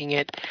not liking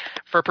it.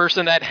 For a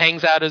person that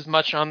hangs out as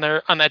much on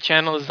that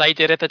channel as I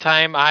did at the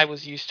time, I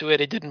was used to it.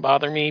 It didn't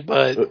bother me,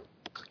 but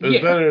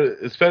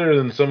it's better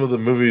than some of the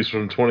movies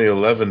from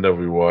 2011 that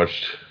we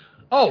watched.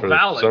 Oh,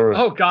 valid.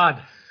 Oh,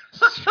 God.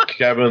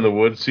 Cabin in the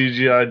Woods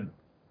CGI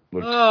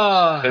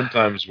looked 10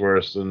 times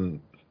worse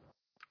than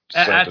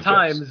at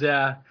times,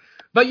 yeah.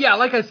 But yeah,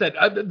 like I said,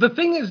 the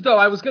thing is, though,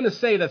 I was going to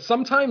say that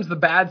sometimes the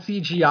bad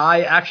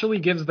CGI actually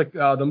gives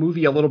the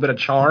movie a little bit of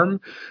charm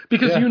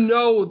because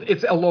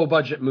it's a low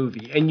budget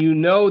movie and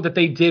that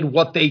they did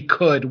what they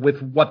could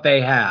with what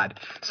they had.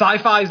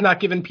 Sci-fi is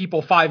not giving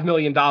people $5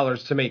 million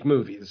to make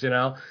movies,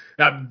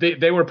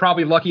 They were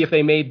probably lucky if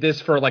they made this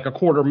for like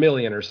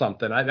 $250,000 or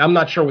something. I'm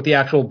not sure what the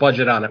actual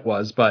budget on it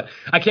was, but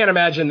I can't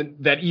imagine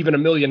that even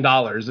 $1 million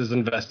is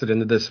invested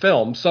into this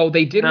film. So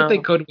they did what they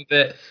could with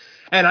it.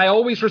 And I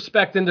always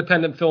respect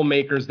independent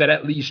filmmakers that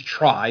at least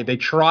try. They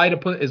try to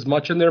put as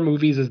much in their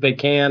movies as they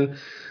can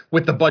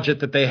with the budget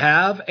that they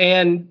have.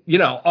 And,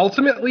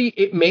 ultimately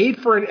it made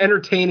for an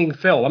entertaining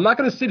film. I'm not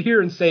going to sit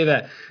here and say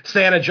that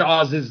Santa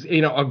Jaws is,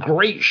 a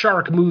great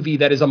shark movie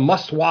that is a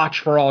must watch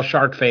for all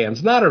shark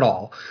fans. Not at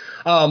all.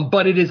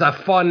 But it is a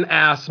fun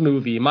ass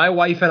movie. My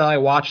wife and I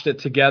watched it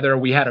together.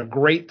 We had a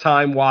great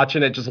time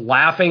watching it, just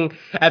laughing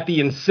at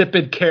the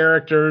insipid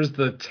characters,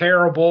 the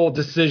terrible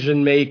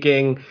decision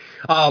making,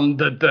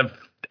 the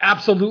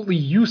absolutely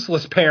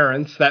useless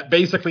parents that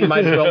basically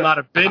might as well not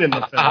have been in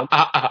the film.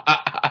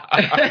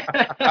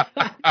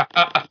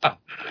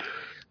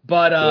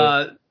 But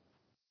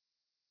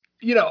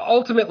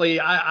ultimately,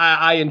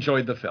 I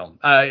enjoyed the film.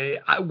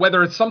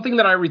 Whether it's something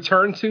that I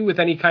return to with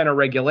any kind of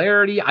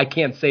regularity, I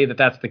can't say that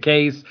that's the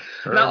case.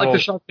 Not like the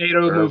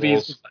Sharknado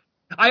movies.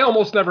 I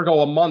almost never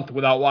go a month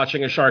without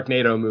watching a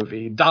Sharknado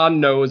movie. Don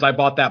knows I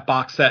bought that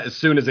box set as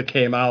soon as it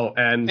came out,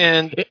 and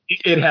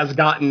it has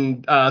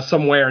gotten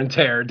some wear and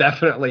tear.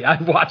 Definitely,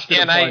 I've watched it.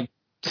 And as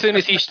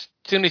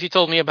soon as he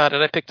told me about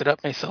it, I picked it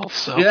up myself.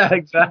 So yeah,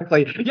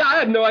 exactly. Yeah, I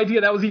had no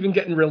idea that was even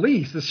getting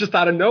released. It's just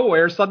out of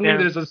nowhere. Suddenly,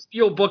 there's a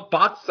steelbook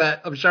box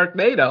set of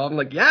Sharknado. I'm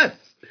like, yes.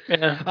 Yeah,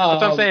 that's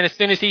what I'm saying.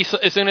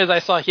 As soon as I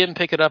saw him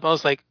pick it up, I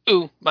was like,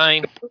 ooh,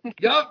 mine.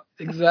 Yep,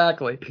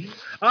 exactly.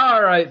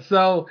 All right,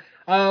 so.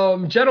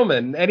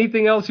 Gentlemen,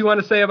 anything else you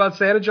want to say about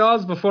Santa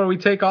Jaws before we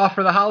take off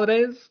for the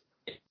holidays?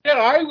 Yeah,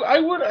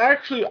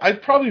 I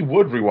probably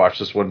would rewatch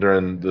this one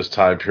during this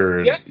time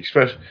period. Yeah.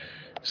 Especially,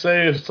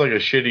 say it's like a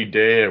shitty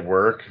day at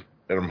work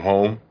and I'm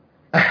home.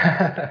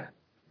 I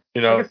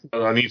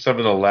need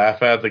something to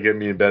laugh at to get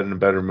me in bed in a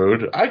better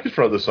mood. I could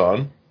throw this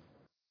on.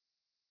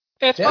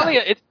 Yeah,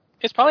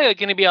 it's probably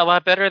going to be a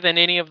lot better than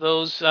any of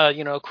those,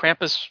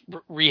 Krampus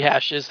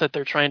rehashes that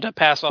they're trying to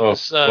pass off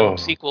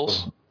as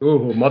sequels.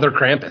 Ooh, Mother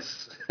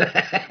Krampus.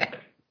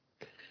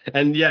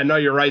 And yeah, no,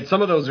 you're right.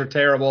 Some of those are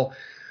terrible.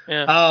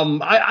 Yeah.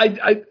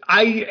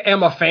 I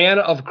am a fan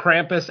of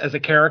Krampus as a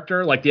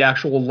character, like the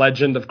actual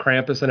legend of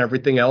Krampus and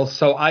everything else.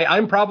 So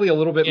I'm probably a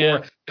little bit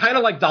more, kind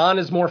of like Don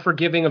is more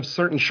forgiving of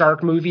certain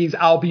shark movies.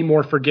 I'll be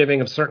more forgiving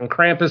of certain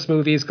Krampus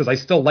movies because I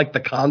still like the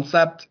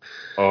concept.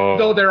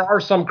 Though there are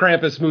some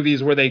Krampus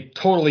movies where they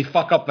totally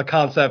fuck up the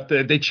concept.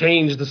 They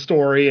change the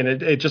story and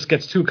it just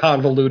gets too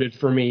convoluted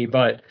for me.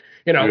 But,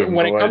 when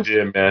it comes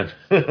to... man.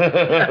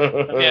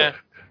 Yeah.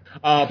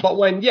 But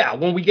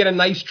when we get a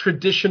nice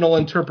traditional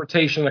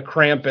interpretation of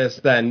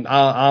Krampus, then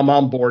I'm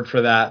on board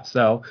for that.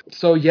 So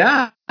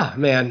yeah,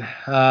 man.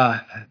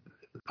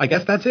 I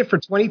guess that's it for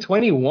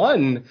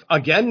 2021.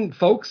 Again,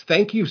 folks,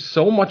 thank you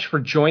so much for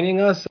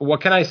joining us.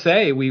 What can I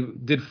say? We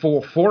did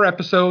four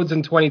episodes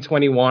in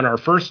 2021, our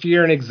first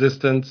year in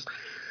existence.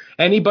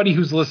 Anybody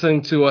who's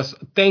listening to us,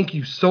 thank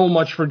you so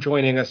much for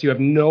joining us. You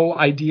have no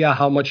idea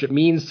how much it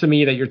means to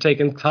me that you're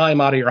taking time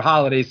out of your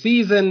holiday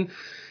season.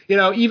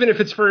 Even if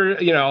it's for,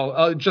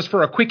 just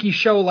for a quickie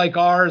show like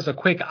ours, a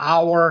quick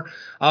hour,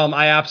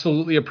 I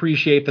absolutely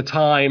appreciate the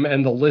time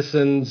and the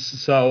listens.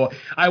 So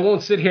I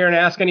won't sit here and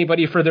ask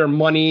anybody for their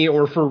money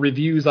or for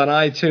reviews on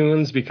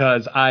iTunes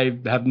because I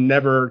have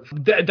never,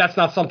 that's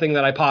not something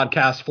that I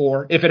podcast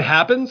for. If it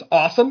happens,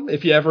 awesome.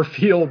 If you ever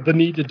feel the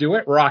need to do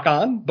it, rock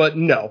on. But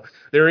no,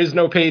 there is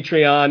no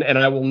Patreon and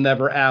I will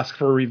never ask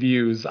for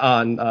reviews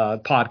on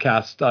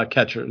podcast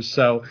catchers.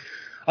 So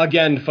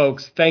again,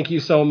 folks, thank you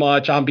so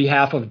much. On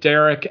behalf of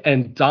Derek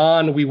and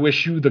Don, we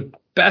wish you the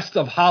best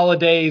of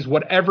holidays,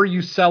 whatever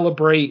you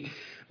celebrate.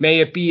 May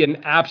it be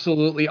an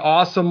absolutely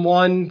awesome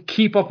one.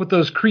 Keep up with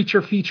those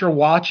creature feature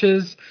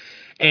watches.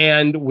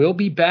 And we'll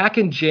be back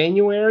in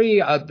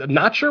January. I'm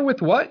not sure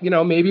with what.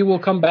 Maybe we'll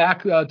come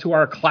back to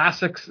our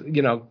classics,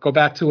 go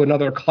back to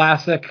another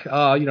classic,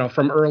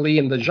 from early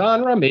in the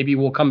genre. Maybe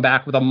we'll come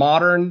back with a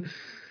modern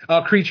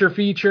creature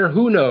feature.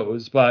 Who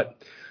knows? But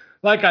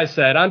like I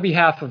said, on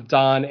behalf of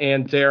Don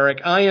and Derek,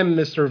 I am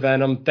Mr.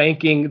 Venom,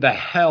 thanking the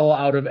hell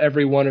out of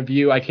every one of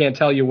you. I can't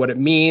tell you what it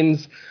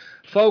means.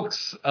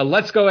 Folks,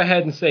 let's go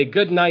ahead and say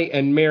good night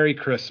and Merry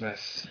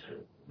Christmas.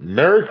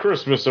 Merry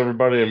Christmas,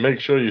 everybody, and make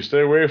sure you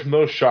stay away from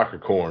those shocker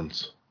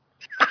corns.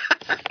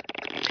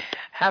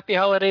 Happy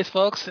holidays,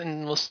 folks,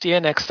 and we'll see you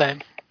next time.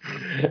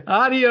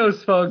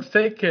 Adios, folks.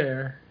 Take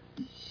care.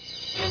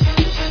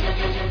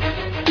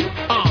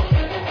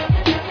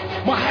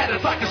 My hat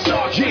is like a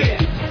shark's fin.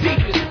 Deep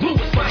as blue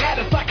as my hat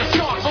is like a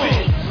shark's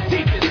fin.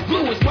 Deep as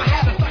blue as my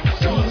hat is like a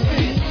shark's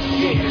fin.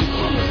 Yeah,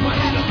 blue as my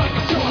hat is like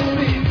a shark's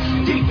fin.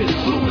 Deep as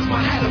blue as my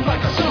hat is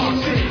like a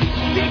shark's fin.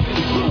 Deep as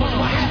blue as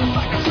my hat is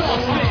like a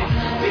shark's fin.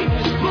 Deep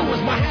as blue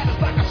as my hat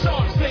is like a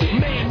shark's fin.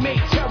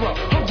 Man-made terror,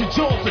 100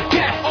 jaws of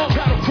death.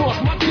 Gotta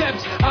cross my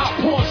depths, I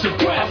pause your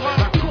breath.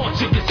 I caught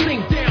you to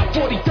sink down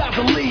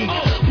 40,000 leagues.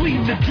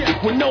 Bleeding to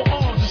death with no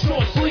arms and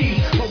short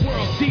sleeves. My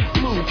world's deep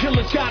blue,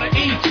 killers gotta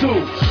eat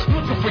too.